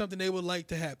determine something they would like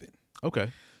to happen.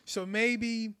 Okay. So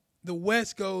maybe the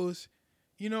West goes,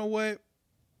 you know what?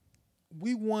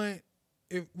 We want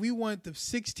the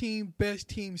 16 best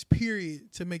teams,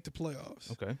 period, to make the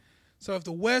playoffs. Okay. So if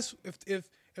the West, if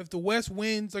the West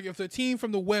wins, like if the team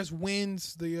from the West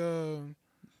wins the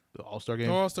All-Star game,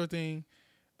 the All-Star thing,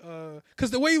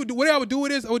 because the way I would do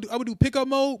it is I would do pickup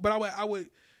mode, but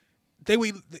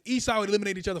the East side would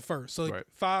eliminate each other first. So like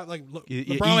 5, like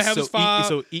LeBron would have his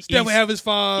 5, Steph would have his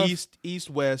 5. East,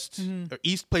 West, or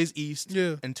East plays East,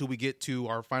 until we get to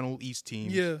our final East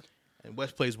team. Yeah, and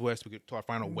West plays West. We get to our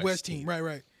final West team.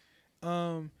 Right.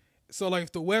 So like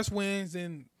if the West wins,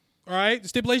 then all right, the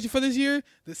stipulation for this year,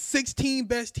 the 16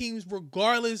 best teams,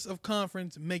 regardless of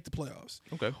conference, make the playoffs.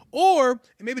 Okay. Or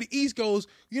maybe the East goes,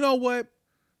 you know what?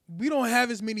 We don't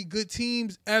have as many good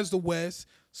teams as the West.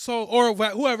 So, or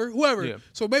whoever. Yeah.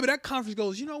 So maybe that conference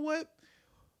goes, you know what?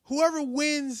 Whoever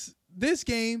wins this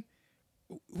game,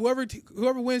 whoever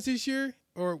wins this year,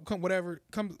 or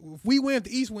if we win, if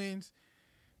the East wins,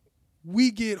 we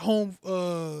get home.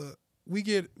 We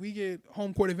get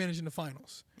home court advantage in the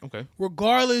finals. Okay.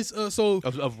 Regardless, of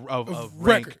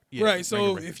record, yeah, right?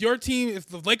 So rank. if your team, if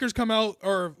the Lakers come out,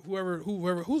 or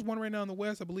who's won right now in the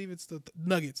West, I believe it's the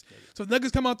Nuggets. So if the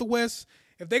Nuggets come out the West,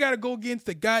 if they got to go against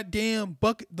the goddamn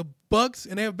the Bucks,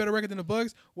 and they have a better record than the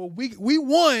Bucks, well, we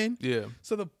won. Yeah.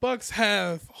 So the Bucks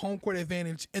have home court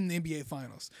advantage in the NBA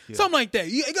Finals. Yeah. Something like that.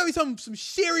 It got to be some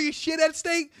serious shit at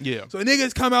stake. Yeah. So the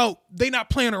niggas come out, they not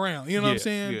playing around. You know what I'm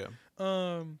saying?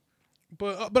 Yeah.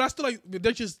 But I still like I'm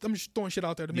just throwing shit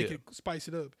out there to make it spice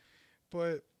it up.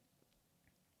 But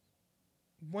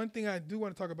one thing I do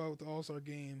want to talk about with the All-Star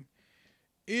game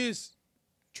is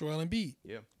Joel Embiid.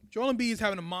 Yeah. Joel Embiid is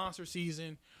having a monster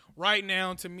season. Right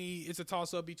now, to me, it's a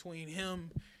toss-up between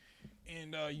him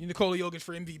and Nikola Jokic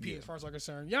for MVP as far as I'm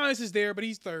concerned. Giannis is there, but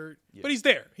he's third. Yeah. But he's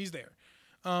there.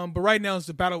 But right now it's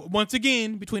the battle, once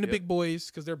again, between the big boys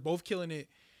because they're both killing it.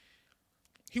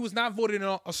 He was not voted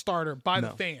a starter by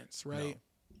the fans, right?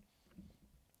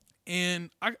 No. And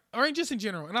just in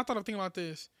general, and I thought of thinking about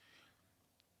this.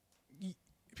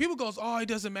 People goes, oh, it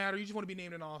doesn't matter. You just want to be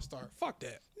named an all-star. Fuck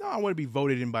that. No, I want to be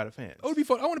voted in by the fans. I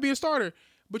want to be a starter.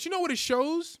 But you know what it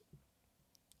shows?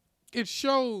 It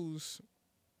shows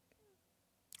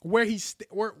where he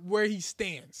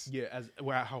stands. Yeah,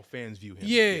 how fans view him.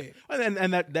 Yeah.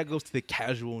 And that goes to the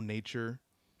casual nature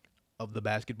of the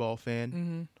basketball fan.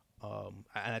 Mm-hmm.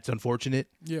 And that's unfortunate.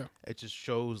 Yeah. It just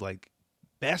shows like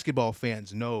basketball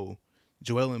fans know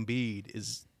Joel Embiid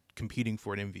is competing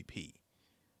for an MVP.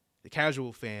 The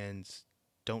casual fans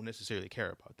don't necessarily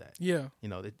care about that. Yeah. You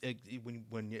know,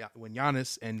 when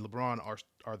Giannis and LeBron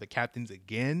are the captains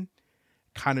again,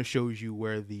 kind of shows you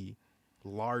where the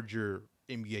larger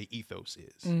NBA ethos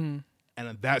is. Mm-hmm.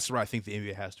 And that's where I think the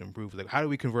NBA has to improve. Like, how do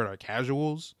we convert our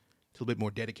casuals to a bit more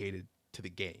dedicated to the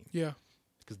game? Yeah.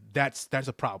 Because that's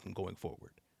a problem going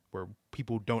forward. where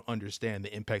people don't understand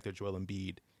the impact that Joel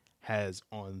Embiid has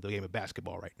on the game of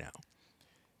basketball right now.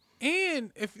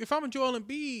 And if I'm a Joel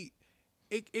Embiid,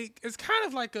 it's kind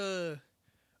of like a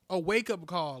wake up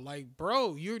call. Like,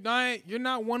 bro, you're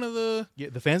not one of the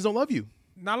fans don't love you.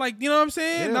 Not like, you know what I'm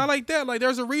saying? Yeah. Not like that. Like,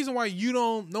 there's a reason why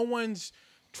no one's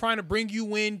trying to bring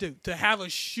you in to have a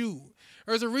shoe.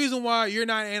 There's a reason why you're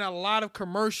not in a lot of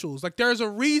commercials. Like, there's a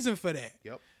reason for that.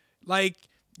 Yep. Like,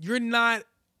 you're not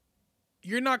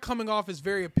coming off as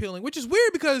very appealing, which is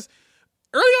weird because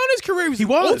early on in his career, he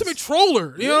was the ultimate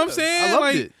troller. You know what I'm saying? I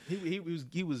loved it.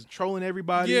 He was trolling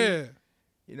everybody. Yeah.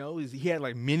 You know, he had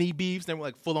like mini beefs. They were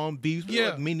like full on beefs. But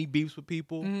like mini beefs with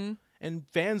people. Mm-hmm. And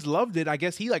fans loved it. I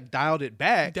guess he like dialed it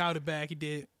back. He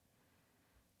did.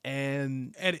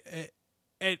 And at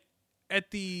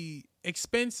the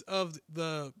expense of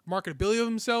the marketability of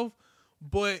himself,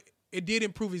 but it did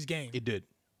improve his game. It did.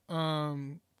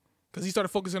 Because he started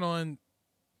focusing on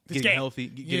his getting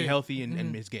game. healthy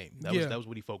and his game. That was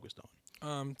what he focused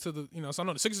on. So I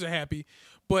know the Sixers are happy,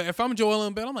 but if I'm Joel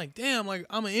Embiid, I'm like, damn, like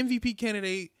I'm an MVP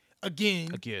candidate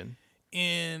again,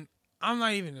 and I'm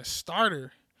not even a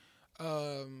starter.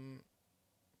 And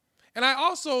I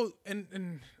also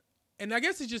and I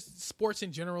guess it's just sports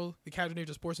in general, the casual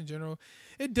nature of sports in general.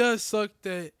 It does suck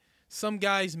that some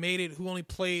guys made it who only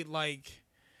played like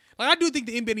I do think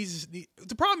the NBA needs.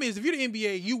 The problem is if you're the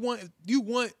NBA, you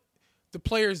want the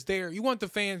players there, you want the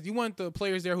fans, you want the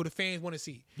players there who the fans want to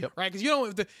see, right?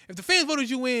 Because if the fans voted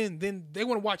you in, then they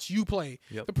want to watch you play.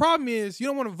 The problem is you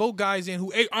don't want to vote guys in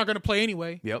who aren't going to play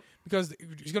anyway, because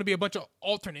there's going to be a bunch of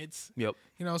alternates,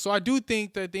 So I do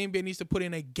think that the NBA needs to put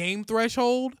in a game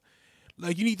threshold,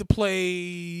 like you need to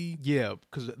play,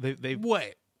 because they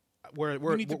what? We're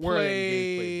you need to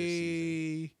play this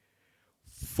season.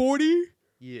 40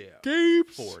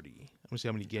 games, 40. Let me see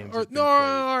how many games. All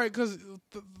right, because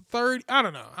 30. I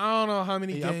don't know. I don't know how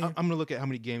many games. I'm gonna look at how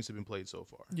many games have been played so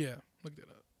far. Yeah, look that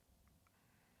up.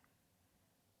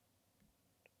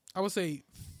 I would say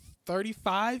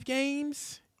 35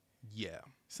 games. Yeah,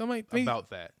 something about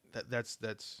that.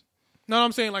 That's. No,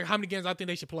 I'm saying like how many games I think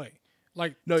they should play.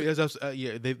 Like no,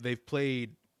 they've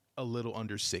played a little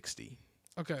under 60.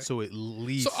 Okay, so at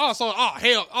least.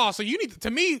 So you need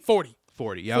to me 40.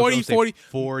 40, yeah,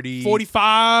 40,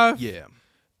 45. Yeah,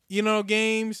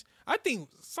 games. I think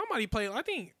somebody played. I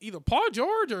think either Paul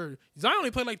George or Zion only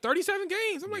played like 37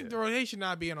 games. I'm like, bro, they should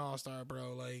not be an all-star,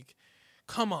 bro. Like,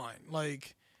 come on,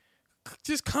 like,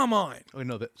 just come on. Oh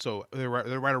no, so they're right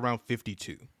around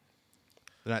 52.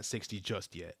 They're not 60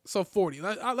 just yet. So 40.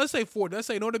 Let's say 40. Let's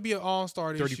say in order to be an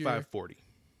all-star this 35, year, 40.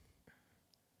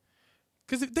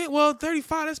 Because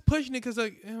 35, that's pushing it. Because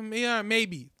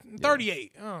maybe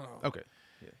 38. I don't know. Okay.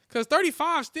 Because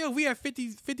 35 still, if we have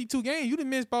 52 games, you'd have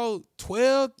missed about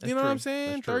 12. You know what I'm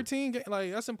saying? 13.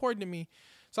 Like that's important to me.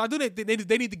 So I do that.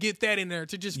 They need to get that in there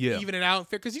to just even it out.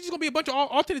 Because he's just gonna be a bunch of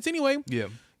alternates anyway. Yeah.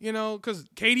 Because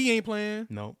KD ain't playing.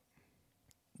 No.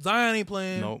 Zion ain't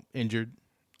playing. No. Injured.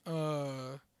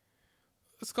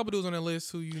 There's a couple dudes on that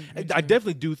list who you. I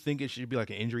definitely do think it should be like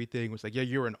an injury thing. It's like,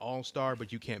 you're an all-star,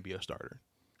 but you can't be a starter.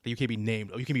 You can't be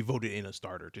named, or you can be voted in a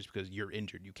starter just because you're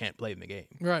injured. You can't play in the game.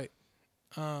 Right.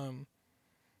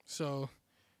 So,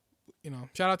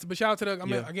 shout out to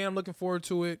the. Again, I'm looking forward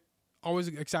to it. Always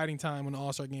an exciting time when the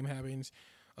All-Star game happens.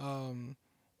 I'm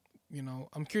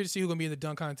curious to see who's gonna be in the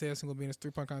dunk contest and gonna be in this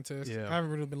 3-point contest. Yeah. I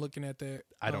haven't really been looking at that.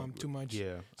 I don't too much.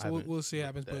 Yeah. So we'll see what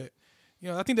happens, but.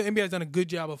 I think the NBA has done a good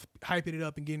job of hyping it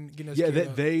up and getting us. Yeah,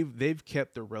 they've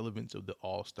kept the relevance of the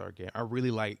All-Star game. I really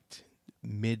liked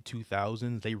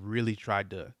mid-2000s. They really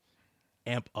tried to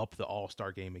amp up the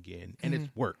All-Star game again, and it's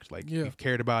worked. Like we've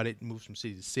cared about it, moved from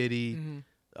city to city.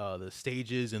 The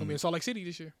stages and Salt Lake City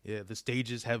this year. Yeah, the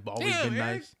stages have always been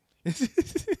nice.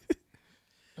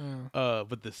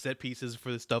 But the set pieces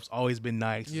for the stuff's always been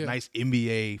nice. Yeah. Nice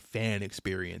NBA fan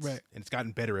experience, right? And it's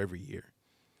gotten better every year.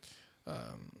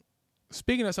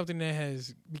 Speaking of something that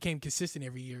has became consistent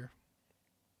every year,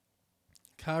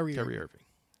 Kyrie Irving.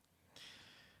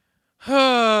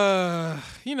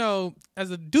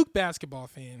 As a Duke basketball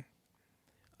fan,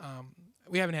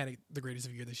 we haven't had the greatest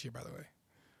of year this year, by the way.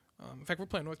 In fact, we're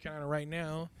playing North Carolina right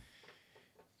now.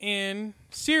 And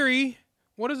Siri,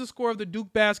 what is the score of the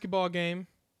Duke basketball game?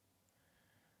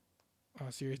 Oh,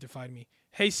 Siri's defied me.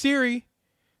 Hey, Siri.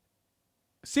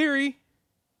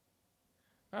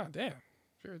 Oh, damn.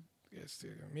 Sure. Yes,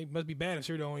 maybe must be bad if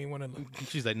Siri don't even want to know.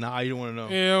 She's like, nah, you don't want to know.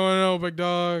 You don't want to know, big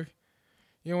dog.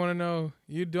 You don't want to know.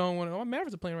 You don't want to know. My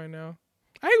Mavericks are playing right now.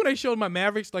 I hate when they showed my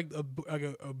Mavericks, like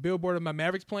a billboard of my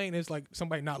Mavericks playing, and it's like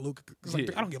somebody not Luka.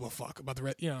 Like, I don't give a fuck about the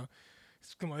rest.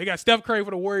 Come on. They got Steph Curry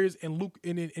for the Warriors and Luke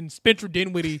and Spencer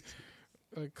Dinwiddie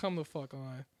Come the fuck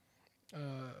on.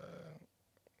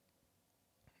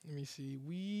 Let me see.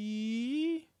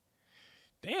 We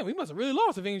must have really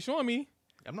lost if it ain't showing me.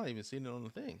 I'm not even seeing it on the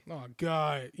thing. Oh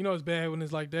God, you know it's bad when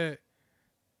it's like that.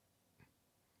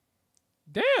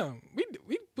 Damn, we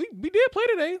did play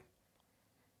today.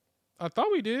 I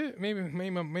thought we did.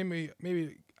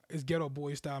 Maybe it's Ghetto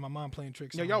Boy style. My mom playing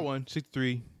tricks. Yeah, y'all won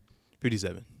 63-57.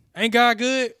 Ain't God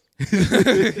good?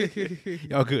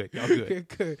 Y'all good.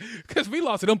 Because we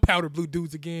lost to them powder blue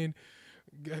dudes again.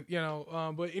 You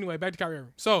know. But anyway, back to Kyrie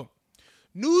Irving. So,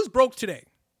 news broke today.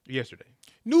 Yesterday.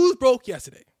 News broke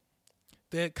yesterday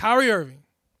that Kyrie Irving,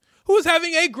 who is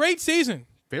having a great season,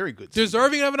 very good season,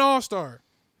 deserving of an All-Star,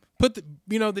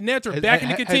 the Nets are back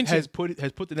into contention. Has put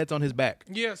the Nets on his back.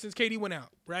 Yeah, since KD went out,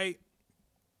 right?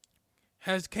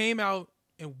 Has came out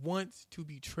and wants to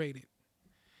be traded.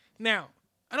 Now,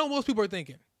 I know most people are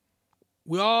thinking,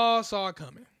 we all saw it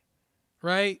coming,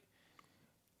 right?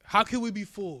 How could we be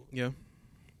fooled? Yeah.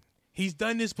 He's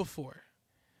done this before.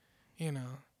 You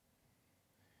know.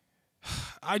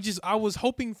 I was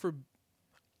hoping for.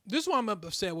 This is why I'm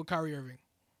upset with Kyrie Irving.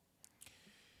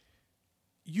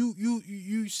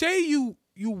 You say you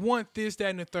want this, that,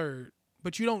 and the third,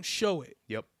 but you don't show it.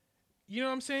 Yep. You know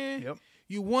what I'm saying? Yep.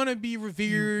 You want to be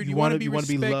revered. You want to be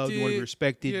respected. loved. You want to be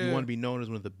respected. Yeah. You want to be known as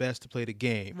one of the best to play the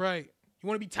game. Right. You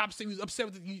want to be top. He was upset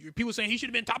with people saying he should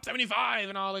have been top 75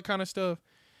 and all that kind of stuff.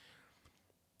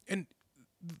 And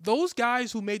those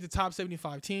guys who made the top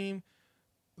 75 team,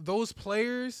 those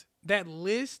players, that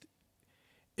list,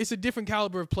 it's a different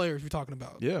caliber of players we're talking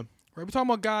about. Yeah. Right. We're talking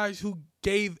about guys who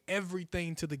gave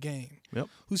everything to the game. Yep.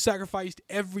 Who sacrificed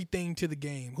everything to the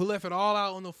game. Who left it all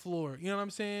out on the floor. You know what I'm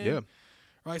saying? Yeah.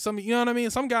 Right. You know what I mean?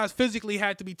 Some guys physically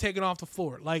had to be taken off the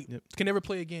floor. Like, can never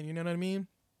play again. You know what I mean?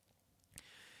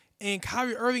 And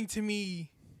Kyrie Irving, to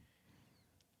me,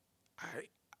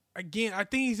 I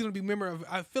think he's going to be remembered.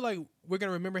 I feel like we're going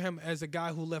to remember him as a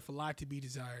guy who left a lot to be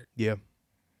desired. Yeah.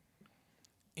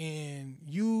 And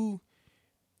you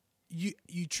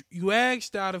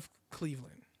asked out of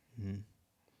Cleveland. Mm-hmm.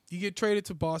 You get traded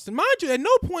to Boston. Mind you, at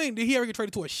no point did he ever get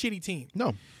traded to a shitty team.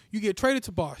 No. You get traded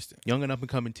to Boston. Young and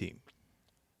up-and-coming team.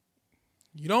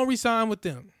 You don't re-sign with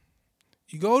them.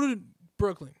 You go to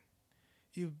Brooklyn.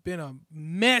 You've been a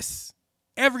mess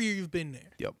every year you've been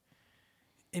there. Yep.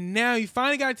 And now you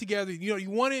finally got it together. You know, you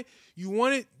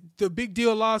wanted the big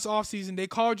deal last offseason. They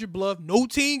called your bluff. No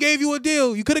team gave you a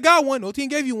deal. You could have got one. No team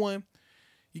gave you one.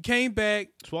 You came back.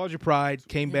 Swallowed your pride.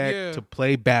 Came back to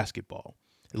play basketball.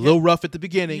 A little rough at the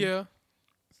beginning. Yeah.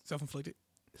 Self-inflicted.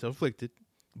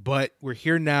 But we're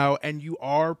here now, and you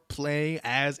are playing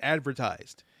as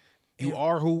advertised. You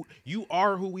are who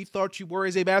we thought you were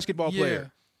as a basketball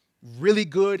player. Really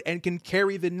good and can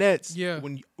carry the Nets. Yeah.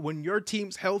 When your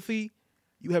team's healthy,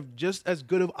 you have just as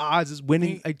good of odds as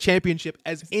winning a championship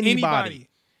as anybody.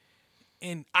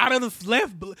 And out of the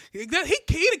left, he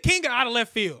the king out of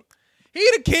left field. He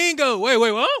the king of wait,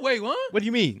 what? What do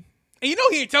you mean? And you know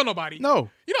he ain't tell nobody. No.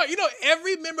 You know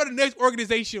every member of the Nets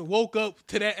organization woke up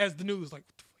to that as the news. Like,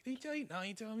 did he tell you? No, he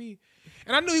ain't tell me.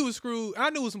 And I knew he was screwed.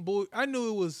 I knew it was some bull. I knew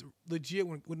it was legit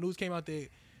when news came out there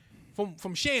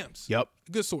from Shams. Yep.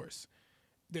 Good source.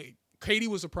 KD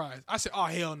was surprised. I said, oh,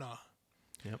 hell nah.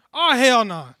 Yep. Oh, hell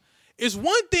nah. It's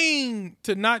one thing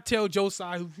to not tell Joe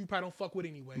Tsai, who you probably don't fuck with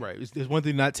anyway. Right. It's one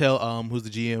thing to not tell who's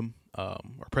the GM or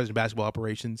president of basketball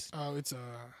operations. Oh, it's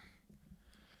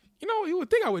you would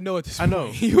think I would know at this point. I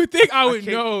know. You would think I would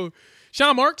know.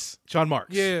 Sean Marks? Sean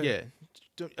Marks. Yeah.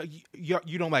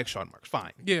 You don't like Sean Marks.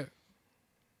 Fine. Yeah.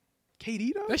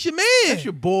 KD, though? That's your man. That's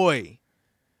your boy.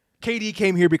 KD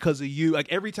came here because of you.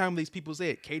 Like, every time these people say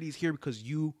it, KD's here because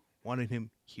you wanted him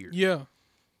here. Yeah.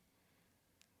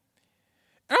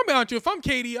 And I'll be honest with you, if I'm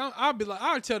KD,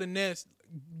 I'll tell the Nets,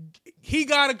 he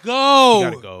gotta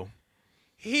go.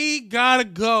 He gotta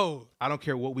go. I don't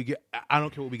care what we get. I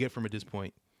don't care what we get from at this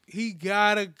point. He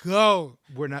gotta go.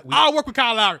 I'll work with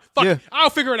Kyle Lowry. Fuck it.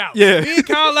 I'll figure it out. Yeah. Me and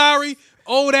Kyle Lowry,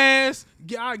 old ass.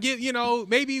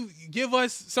 Maybe give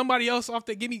us somebody else off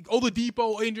there. Give me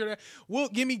Oladipo injured.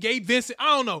 Give me Gabe Vincent.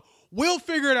 I don't know. We'll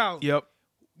figure it out. Yep.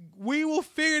 We will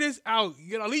figure this out.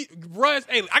 Russ.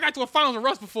 Hey, I got to a finals with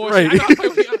Russ before. Right.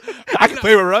 I can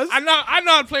play with Russ. I know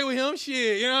how to play with him.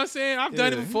 Shit. You know what I'm saying? I've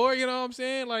done it before. You know what I'm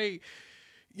saying? Like,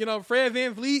 Fred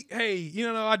VanVleet. Hey,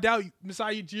 I doubt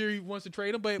Masai Ujiri wants to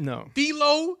trade him, but no.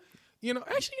 D'Lo. Actually, you know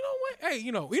what? Hey,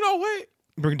 you know what?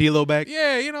 Bring D'Lo back.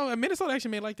 Yeah, and Minnesota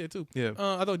actually may like that too. Yeah.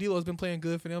 I thought D'Lo's been playing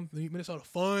good for them. Minnesota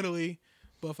finally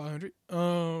above 500.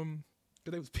 Because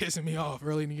they was pissing me off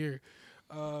early in the year.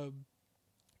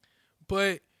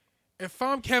 But if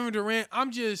I'm Kevin Durant,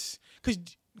 I'm just because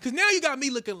now you got me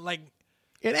looking like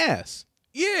an ass.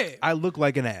 Yeah, I look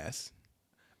like an ass.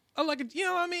 I like it. You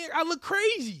know what I mean? I look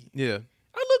crazy. Yeah.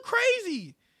 I look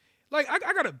crazy. Like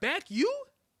I gotta back you.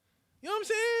 You know what I'm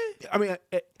saying? I mean,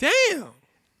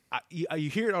 Damn. you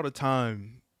hear it all the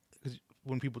time 'cause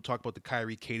when people talk about the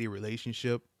Kyrie-Katie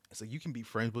relationship. It's like you can be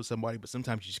friends with somebody, but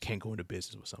sometimes you just can't go into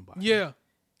business with somebody. Yeah.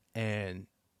 And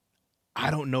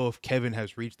I don't know if Kevin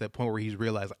has reached that point where he's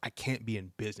realized I can't be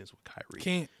in business with Kyrie.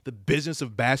 Can't. The business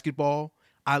of basketball,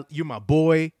 you're my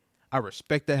boy. I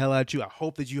respect the hell out of you. I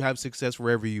hope that you have success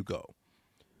wherever you go.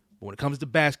 But when it comes to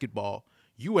basketball,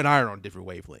 you and I are on different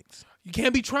wavelengths. You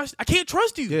can't be trusted. I can't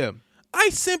trust you. Yeah.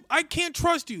 I can't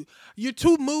trust you. You're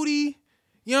too moody.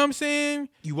 You know what I'm saying?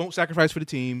 You won't sacrifice for the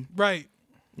team. Right.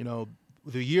 You know,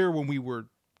 the year when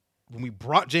we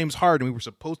brought James Harden, we were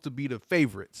supposed to be the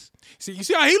favorites. See, you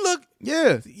see how he look?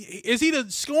 Yeah. Is he the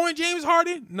scoring James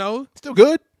Harden? No. Still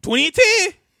good.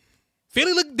 2010.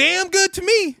 Philly looked damn good to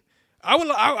me. I would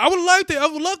love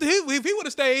to if he would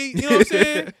have stayed. You know what I'm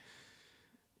saying?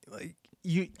 Like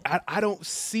I don't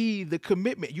see the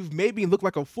commitment. You've made me look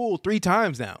like a fool 3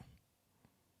 times now.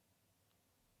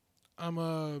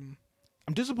 I'm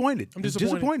disappointed.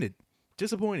 disappointed.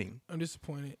 Disappointing. I'm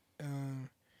disappointed.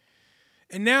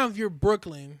 And now if you're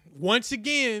Brooklyn, once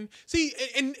again, see,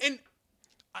 and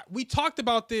we talked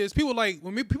about this. People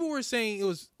people were saying it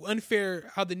was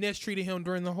unfair how the Nets treated him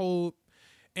during the whole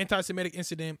anti-Semitic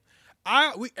incident.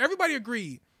 Everybody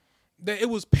agreed that it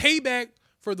was payback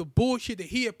for the bullshit that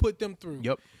he had put them through.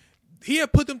 Yep. He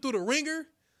had put them through the ringer,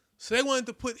 so they wanted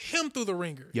to put him through the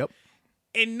ringer. Yep.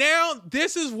 And now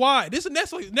this is why. That's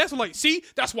like, see,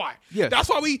 that's why. Yes. That's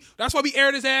why we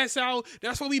aired his ass out.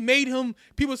 That's why we made him.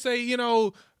 People say,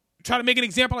 try to make an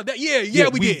example like that. Yeah,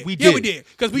 we did. We did.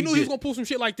 Because we knew he was gonna pull some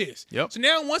shit like this. Yep. So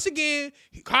now once again,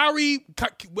 Kyrie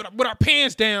with our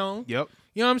pants down. Yep.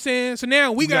 You know what I'm saying? So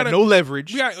now we got no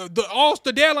leverage. We got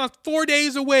the deadline's 4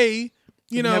 days away.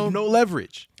 We have no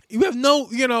leverage. You have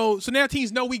so now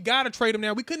teams know we gotta trade him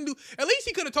now. We couldn't at least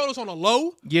he could have told us on a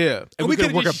low. Yeah. And we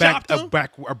could work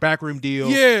a backroom deal.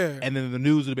 Yeah. And then the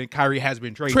news would have been Kyrie has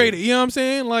been traded. You know what I'm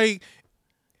saying? Like,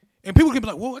 and people can be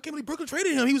like, "Whoa, I can't believe Brooklyn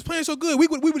traded him. He was playing so good." We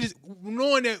would just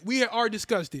knowing that we had already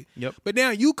discussed it. Yep. But now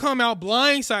you come out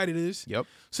blindsided us. Yep.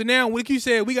 So now, like you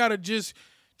said, we gotta just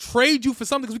trade you for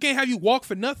something because we can't have you walk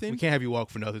for nothing. We can't have you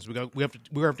walk for nothing. So we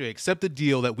have to accept the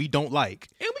deal that we don't like.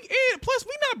 And plus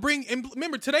we not bring. And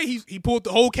remember today he pulled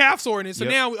the whole calf sore in it. So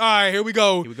now all right, here we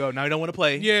go. Here we go. Now you don't want to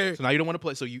play. Yeah. So now you don't want to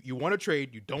play. So you want to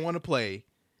trade. You don't want to play.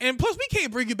 And plus we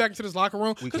can't bring you back into this locker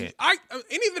room. We can't.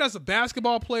 And even as a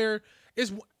basketball player,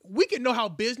 we can know how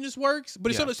business works,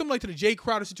 but it's something like to the Jay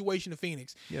Crowder situation in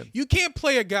Phoenix. Yeah. You can't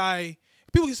play a guy.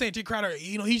 People can say Jay Crowder,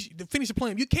 the Phoenix are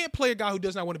playing him. You can't play a guy who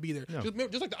does not want to be there. No.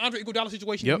 Just like the Andre Iguodala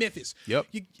situation in Memphis. Yep.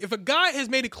 If a guy has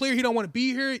made it clear he don't want to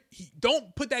be here,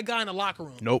 don't put that guy in the locker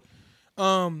room. Nope.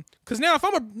 Because now if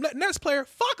I'm a Nets player,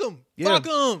 fuck him. Yeah. Fuck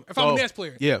him. If I'm a Nets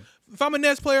player. Yeah. If I'm a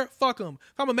Nets player, fuck him.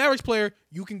 If I'm a Mavericks player,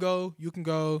 you can go. You can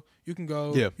go. You can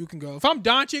go. Yeah. You can go. If I'm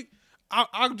Doncic,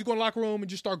 I'll just go in the locker room and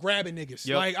just start grabbing niggas.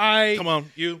 Yep. Like, come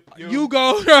on, you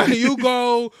go. You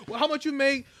go. Well, how much you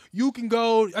make? You can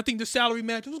go. I think the salary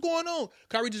match. What's going on?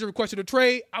 Kyrie just requested a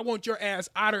trade. I want your ass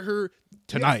out of here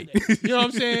tonight. You know what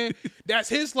I'm saying? That's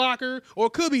his locker, or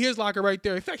it could be his locker right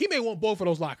there. In fact, he may want both of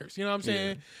those lockers. You know what I'm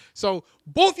saying? Yeah. So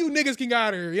both you niggas can get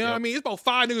out of here. You know what I mean? It's about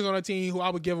 5 niggas on our team who I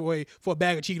would give away for a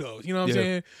bag of Cheetos. You know what I'm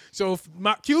saying? So if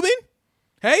my Cuban,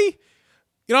 hey.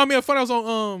 You know what I mean? Funny, I was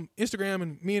on Instagram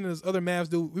and me and this other Mavs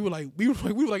dude, he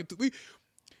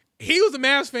was a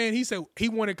Mavs fan. He said he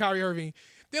wanted Kyrie Irving.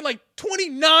 Then like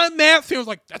 29 Mavs fans was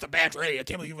like, that's a bad trade. I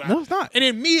can't believe that. No, it's not. And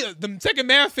then me, the second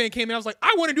Mavs fan came in. I was like,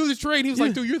 I want to do this trade. He was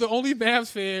like, dude, you're the only Mavs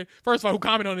fan, first of all, who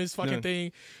commented on this fucking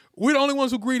thing. We're the only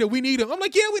ones who agree that we need him. I'm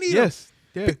like, yeah, we need him.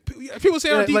 Yeah. People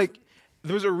say like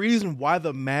there's a reason why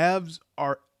the Mavs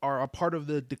are a part of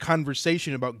the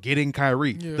conversation about getting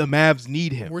Kyrie. Yeah. The Mavs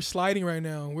need him. We're sliding right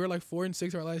now. We're like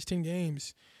 4-6 our last 10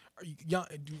 games.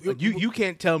 You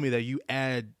can't tell me that you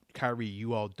add Kyrie,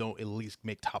 you all don't at least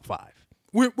make top 5.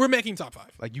 We're making top 5.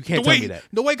 Like you can't tell me that.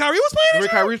 The way Kyrie was playing. The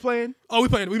way Kyrie's playing. Oh,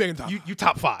 we making top. You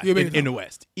top 5 in the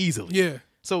West easily. Yeah.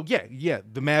 So yeah.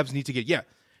 The Mavs need to get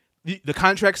the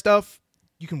contract stuff.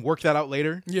 You can work that out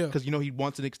later. Yeah. Because he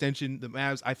wants an extension. The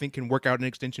Mavs I think can work out an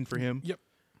extension for him. Yep.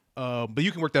 But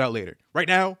you can work that out later. Right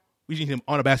now, we need him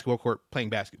on a basketball court playing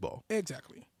basketball.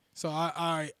 Exactly. So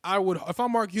I would, if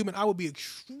I'm Mark Cuban, I would be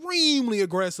extremely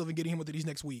aggressive in getting him within these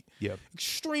next week. Yeah.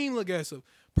 Extremely aggressive.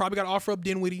 Probably got to offer up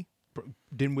Dinwiddie.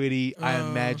 I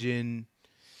imagine.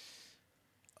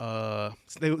 They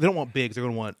don't want bigs. They're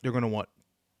gonna want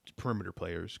perimeter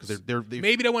players because they're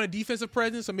maybe they want a defensive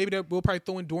presence, so maybe we'll probably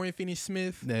throw in Dorian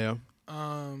Finney-Smith. Yeah.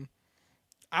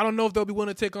 I don't know if they'll be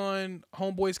willing to take on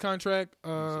Homeboy's contract.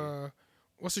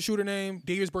 What's the shooter name?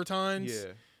 Darius Bertans.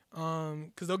 Yeah.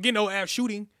 Because they'll get no app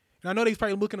shooting. And I know they're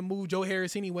probably looking to move Joe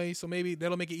Harris anyway, so maybe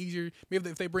that'll make it easier. Maybe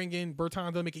if they bring in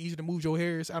Bertans, they'll make it easier to move Joe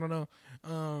Harris. I don't know.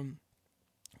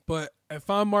 But if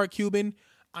I'm Mark Cuban,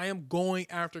 I am going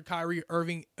after Kyrie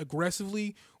Irving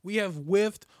aggressively. We have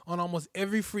whiffed on almost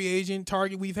every free agent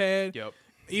target we've had. Yep.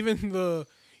 Even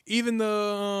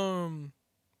the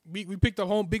we picked a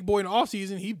home big boy in the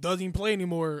offseason. He doesn't even play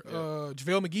anymore.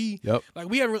 JaVale McGee. Yep. Like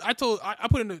we haven't. I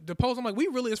put in the post. I'm like, we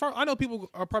really. As far I know, people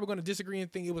are probably going to disagree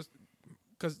and think it was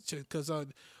because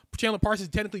Chandler Parsons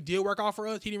technically did work out for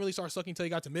us. He didn't really start sucking until he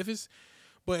got to Memphis.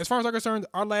 But as far as I'm concerned,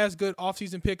 our last good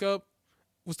offseason pickup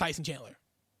was Tyson Chandler.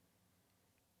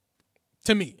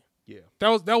 To me, Yeah.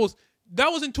 that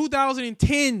was in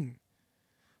 2010.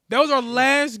 That was our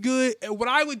last good, what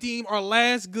I would deem our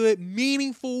last good,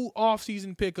 meaningful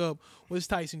offseason pickup was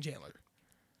Tyson Chandler.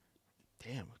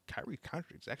 Damn, Kyrie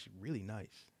contract's actually really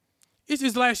nice. It's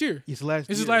his last year. It's last.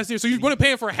 It's his last year. So you're going to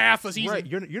pay him for half a season. Right.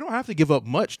 You don't have to give up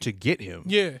much to get him.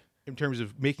 Yeah. In terms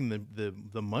of making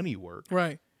the money work.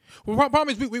 Right. Well, the problem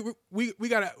is we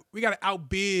gotta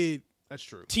outbid That's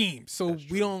true. teams. So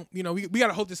we don't, we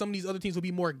gotta hope that some of these other teams will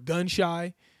be more gun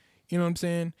shy. You know what I'm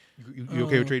saying? You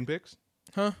okay with trading picks?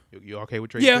 Huh? You okay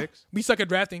with trading picks? We suck at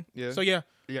drafting. Yeah. So yeah.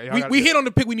 Yeah, we hit on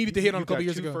the pick we needed to hit on a couple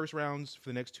years two ago. first rounds for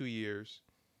the next 2 years.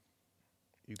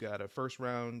 You got a first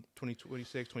round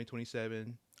 2026,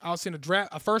 2027. I'll send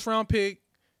a first round pick,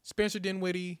 Spencer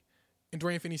Dinwiddie, and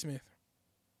Dorian Finney-Smith,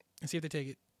 and see if they take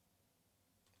it.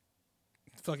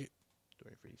 Fuck it.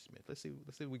 Dorian Finney-Smith. Let's see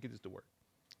if we get this to work.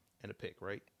 And a pick,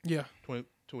 right? Yeah.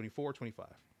 24, 25.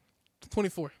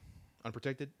 24.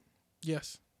 Unprotected?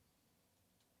 Yes.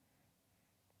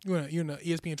 You in the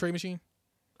ESPN trade machine?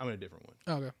 I'm in a different one.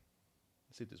 Oh, okay.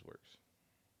 Let's see if this works.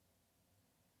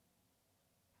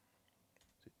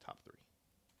 Let's see, top 3.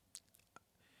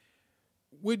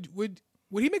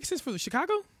 Would he make sense for the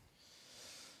Chicago?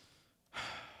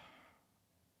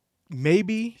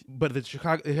 Maybe, but the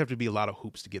Chicago it'd have to be a lot of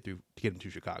hoops to get him to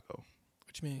Chicago.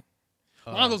 What you mean?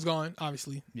 Lonzo's gone,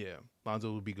 obviously. Yeah,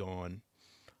 Lonzo will be gone.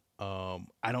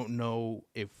 I don't know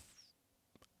if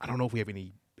we have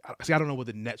any. See, I don't know what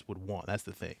the Nets would want. That's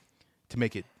the thing, to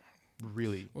make it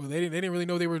really. Well, they didn't really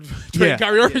know they were trading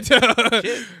Kyrie Irving.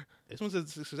 Shit. This one's a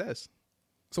success.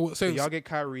 So y'all get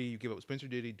Kyrie, you give up Spencer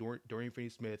Dinwiddie, Dorian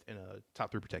Finney-Smith, and a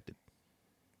top 3 protected.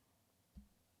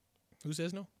 Who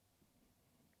says no?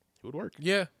 It would work.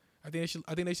 Yeah, I think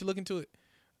they should look into it.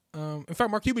 In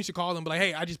fact, Mark Cuban should call them, but like,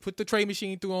 hey, I just put the trade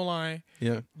machine through online.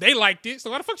 Yeah, they liked it,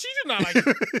 so why the fuck she did not like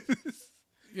it?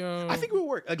 I think it would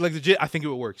work. Like legit, I think it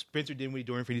would work. Spencer Dinwiddie,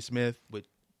 Dorian Finney-Smith with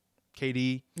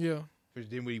KD. Yeah, Spencer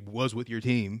Dinwiddie was with your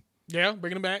team. Yeah,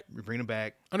 bringing him back. We're bringing him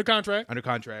back Under contract.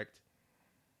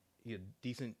 He's a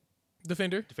decent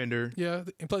defender. Yeah,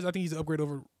 and plus I think he's an upgrade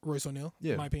over Royce O'Neal.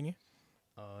 Yeah. In my opinion.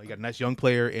 You got a nice young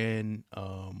player in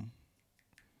the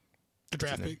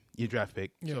draft pick. Your draft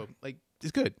pick. Yeah. So like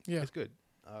it's good. Yeah. It's good.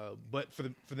 But for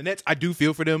the Nets, I do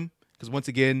feel for them because once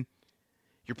again,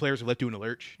 your players are left you in the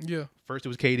lurch. Yeah. First it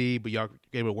was KD, but y'all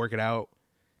able to work it out.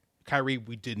 Kyrie,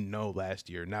 we didn't know last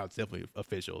year. Now it's definitely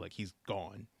official. Like he's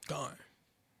gone. Gone.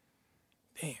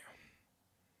 Damn.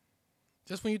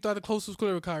 Just when you thought the closest was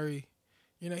clear with Kyrie,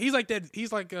 he's like that.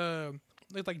 He's like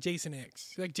Jason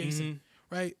X. He's like Jason,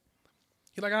 right?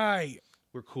 He's like, all right,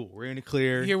 we're cool. We're in the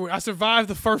clear. Here, I survived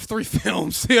the first 3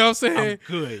 films. You know what I'm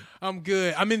saying? I'm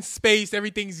good. I'm in space.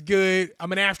 Everything's good.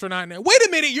 I'm an astronaut now. Wait a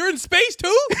minute, you're in space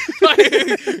too?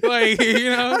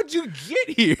 How'd you get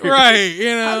here? Right,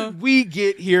 How'd we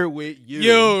get here with you?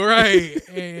 Yo, right.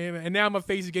 and now my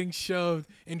face is getting shoved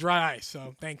in dry ice.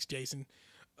 So thanks, Jason.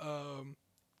 That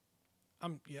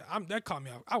caught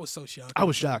me off. I was so shocked. I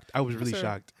was shocked. I was really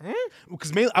shocked.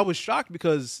 Because mainly I was shocked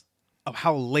because of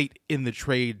how late in the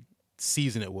trade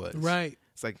season it was. Right.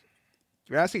 It's like,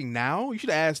 you're asking now? You should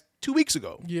have asked 2 weeks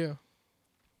ago. Yeah.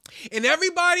 And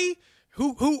everybody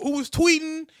who was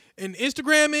tweeting and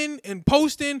Instagramming and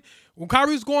posting when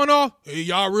Kyrie was going off, hey,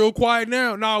 y'all real quiet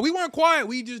now. No, we weren't quiet.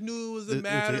 We just knew it was a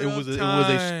matter of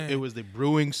time. It was the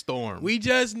brewing storm. We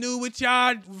just knew what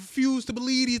y'all refused to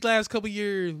believe these last couple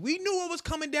years. We knew what was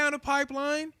coming down the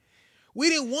pipeline. We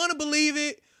didn't want to believe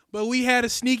it, but we had a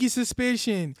sneaky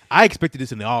suspicion. I expected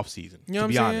this in the offseason, you know to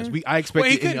be honest. I expected well,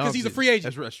 he couldn't because he's a free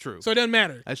agent. That's true. So it doesn't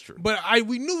matter. That's true. But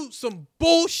we knew some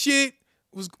bullshit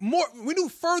was more. We knew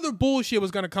further bullshit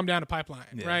was going to come down the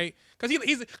pipeline, right? Because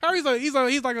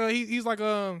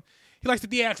he likes the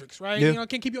theatrics, right? Yeah. You know,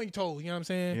 can't keep you on your toes. You know what I'm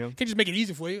saying? Yeah. Can't just make it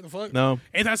easy for you. The fuck? No.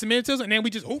 Anti-Semitism, and then we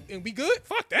just and we good.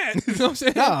 Fuck that. You know what I'm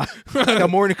saying? Nah, I got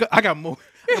more in the bag. I got more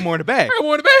in the bag.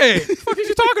 What the fuck is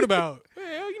you talking about?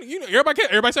 Man, you know,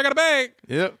 everybody say I got a bag.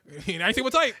 Yep. I ain't say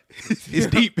what type. It's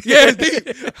deep. Yeah, it's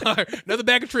deep. All right, another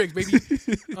bag of tricks, baby.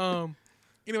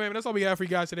 Anyway, man, that's all we have for you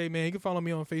guys today, man. You can follow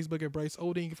me on Facebook at Bryce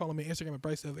Olding. You can follow me on Instagram at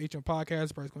Bryce of HM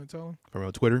Podcast. Bryce going to tell him. From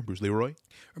on Twitter, Bruce Leroy.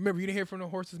 Remember, you didn't hear from the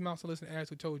horse's mouth, so listen to ads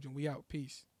who told you. We out.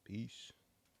 Peace. Peace.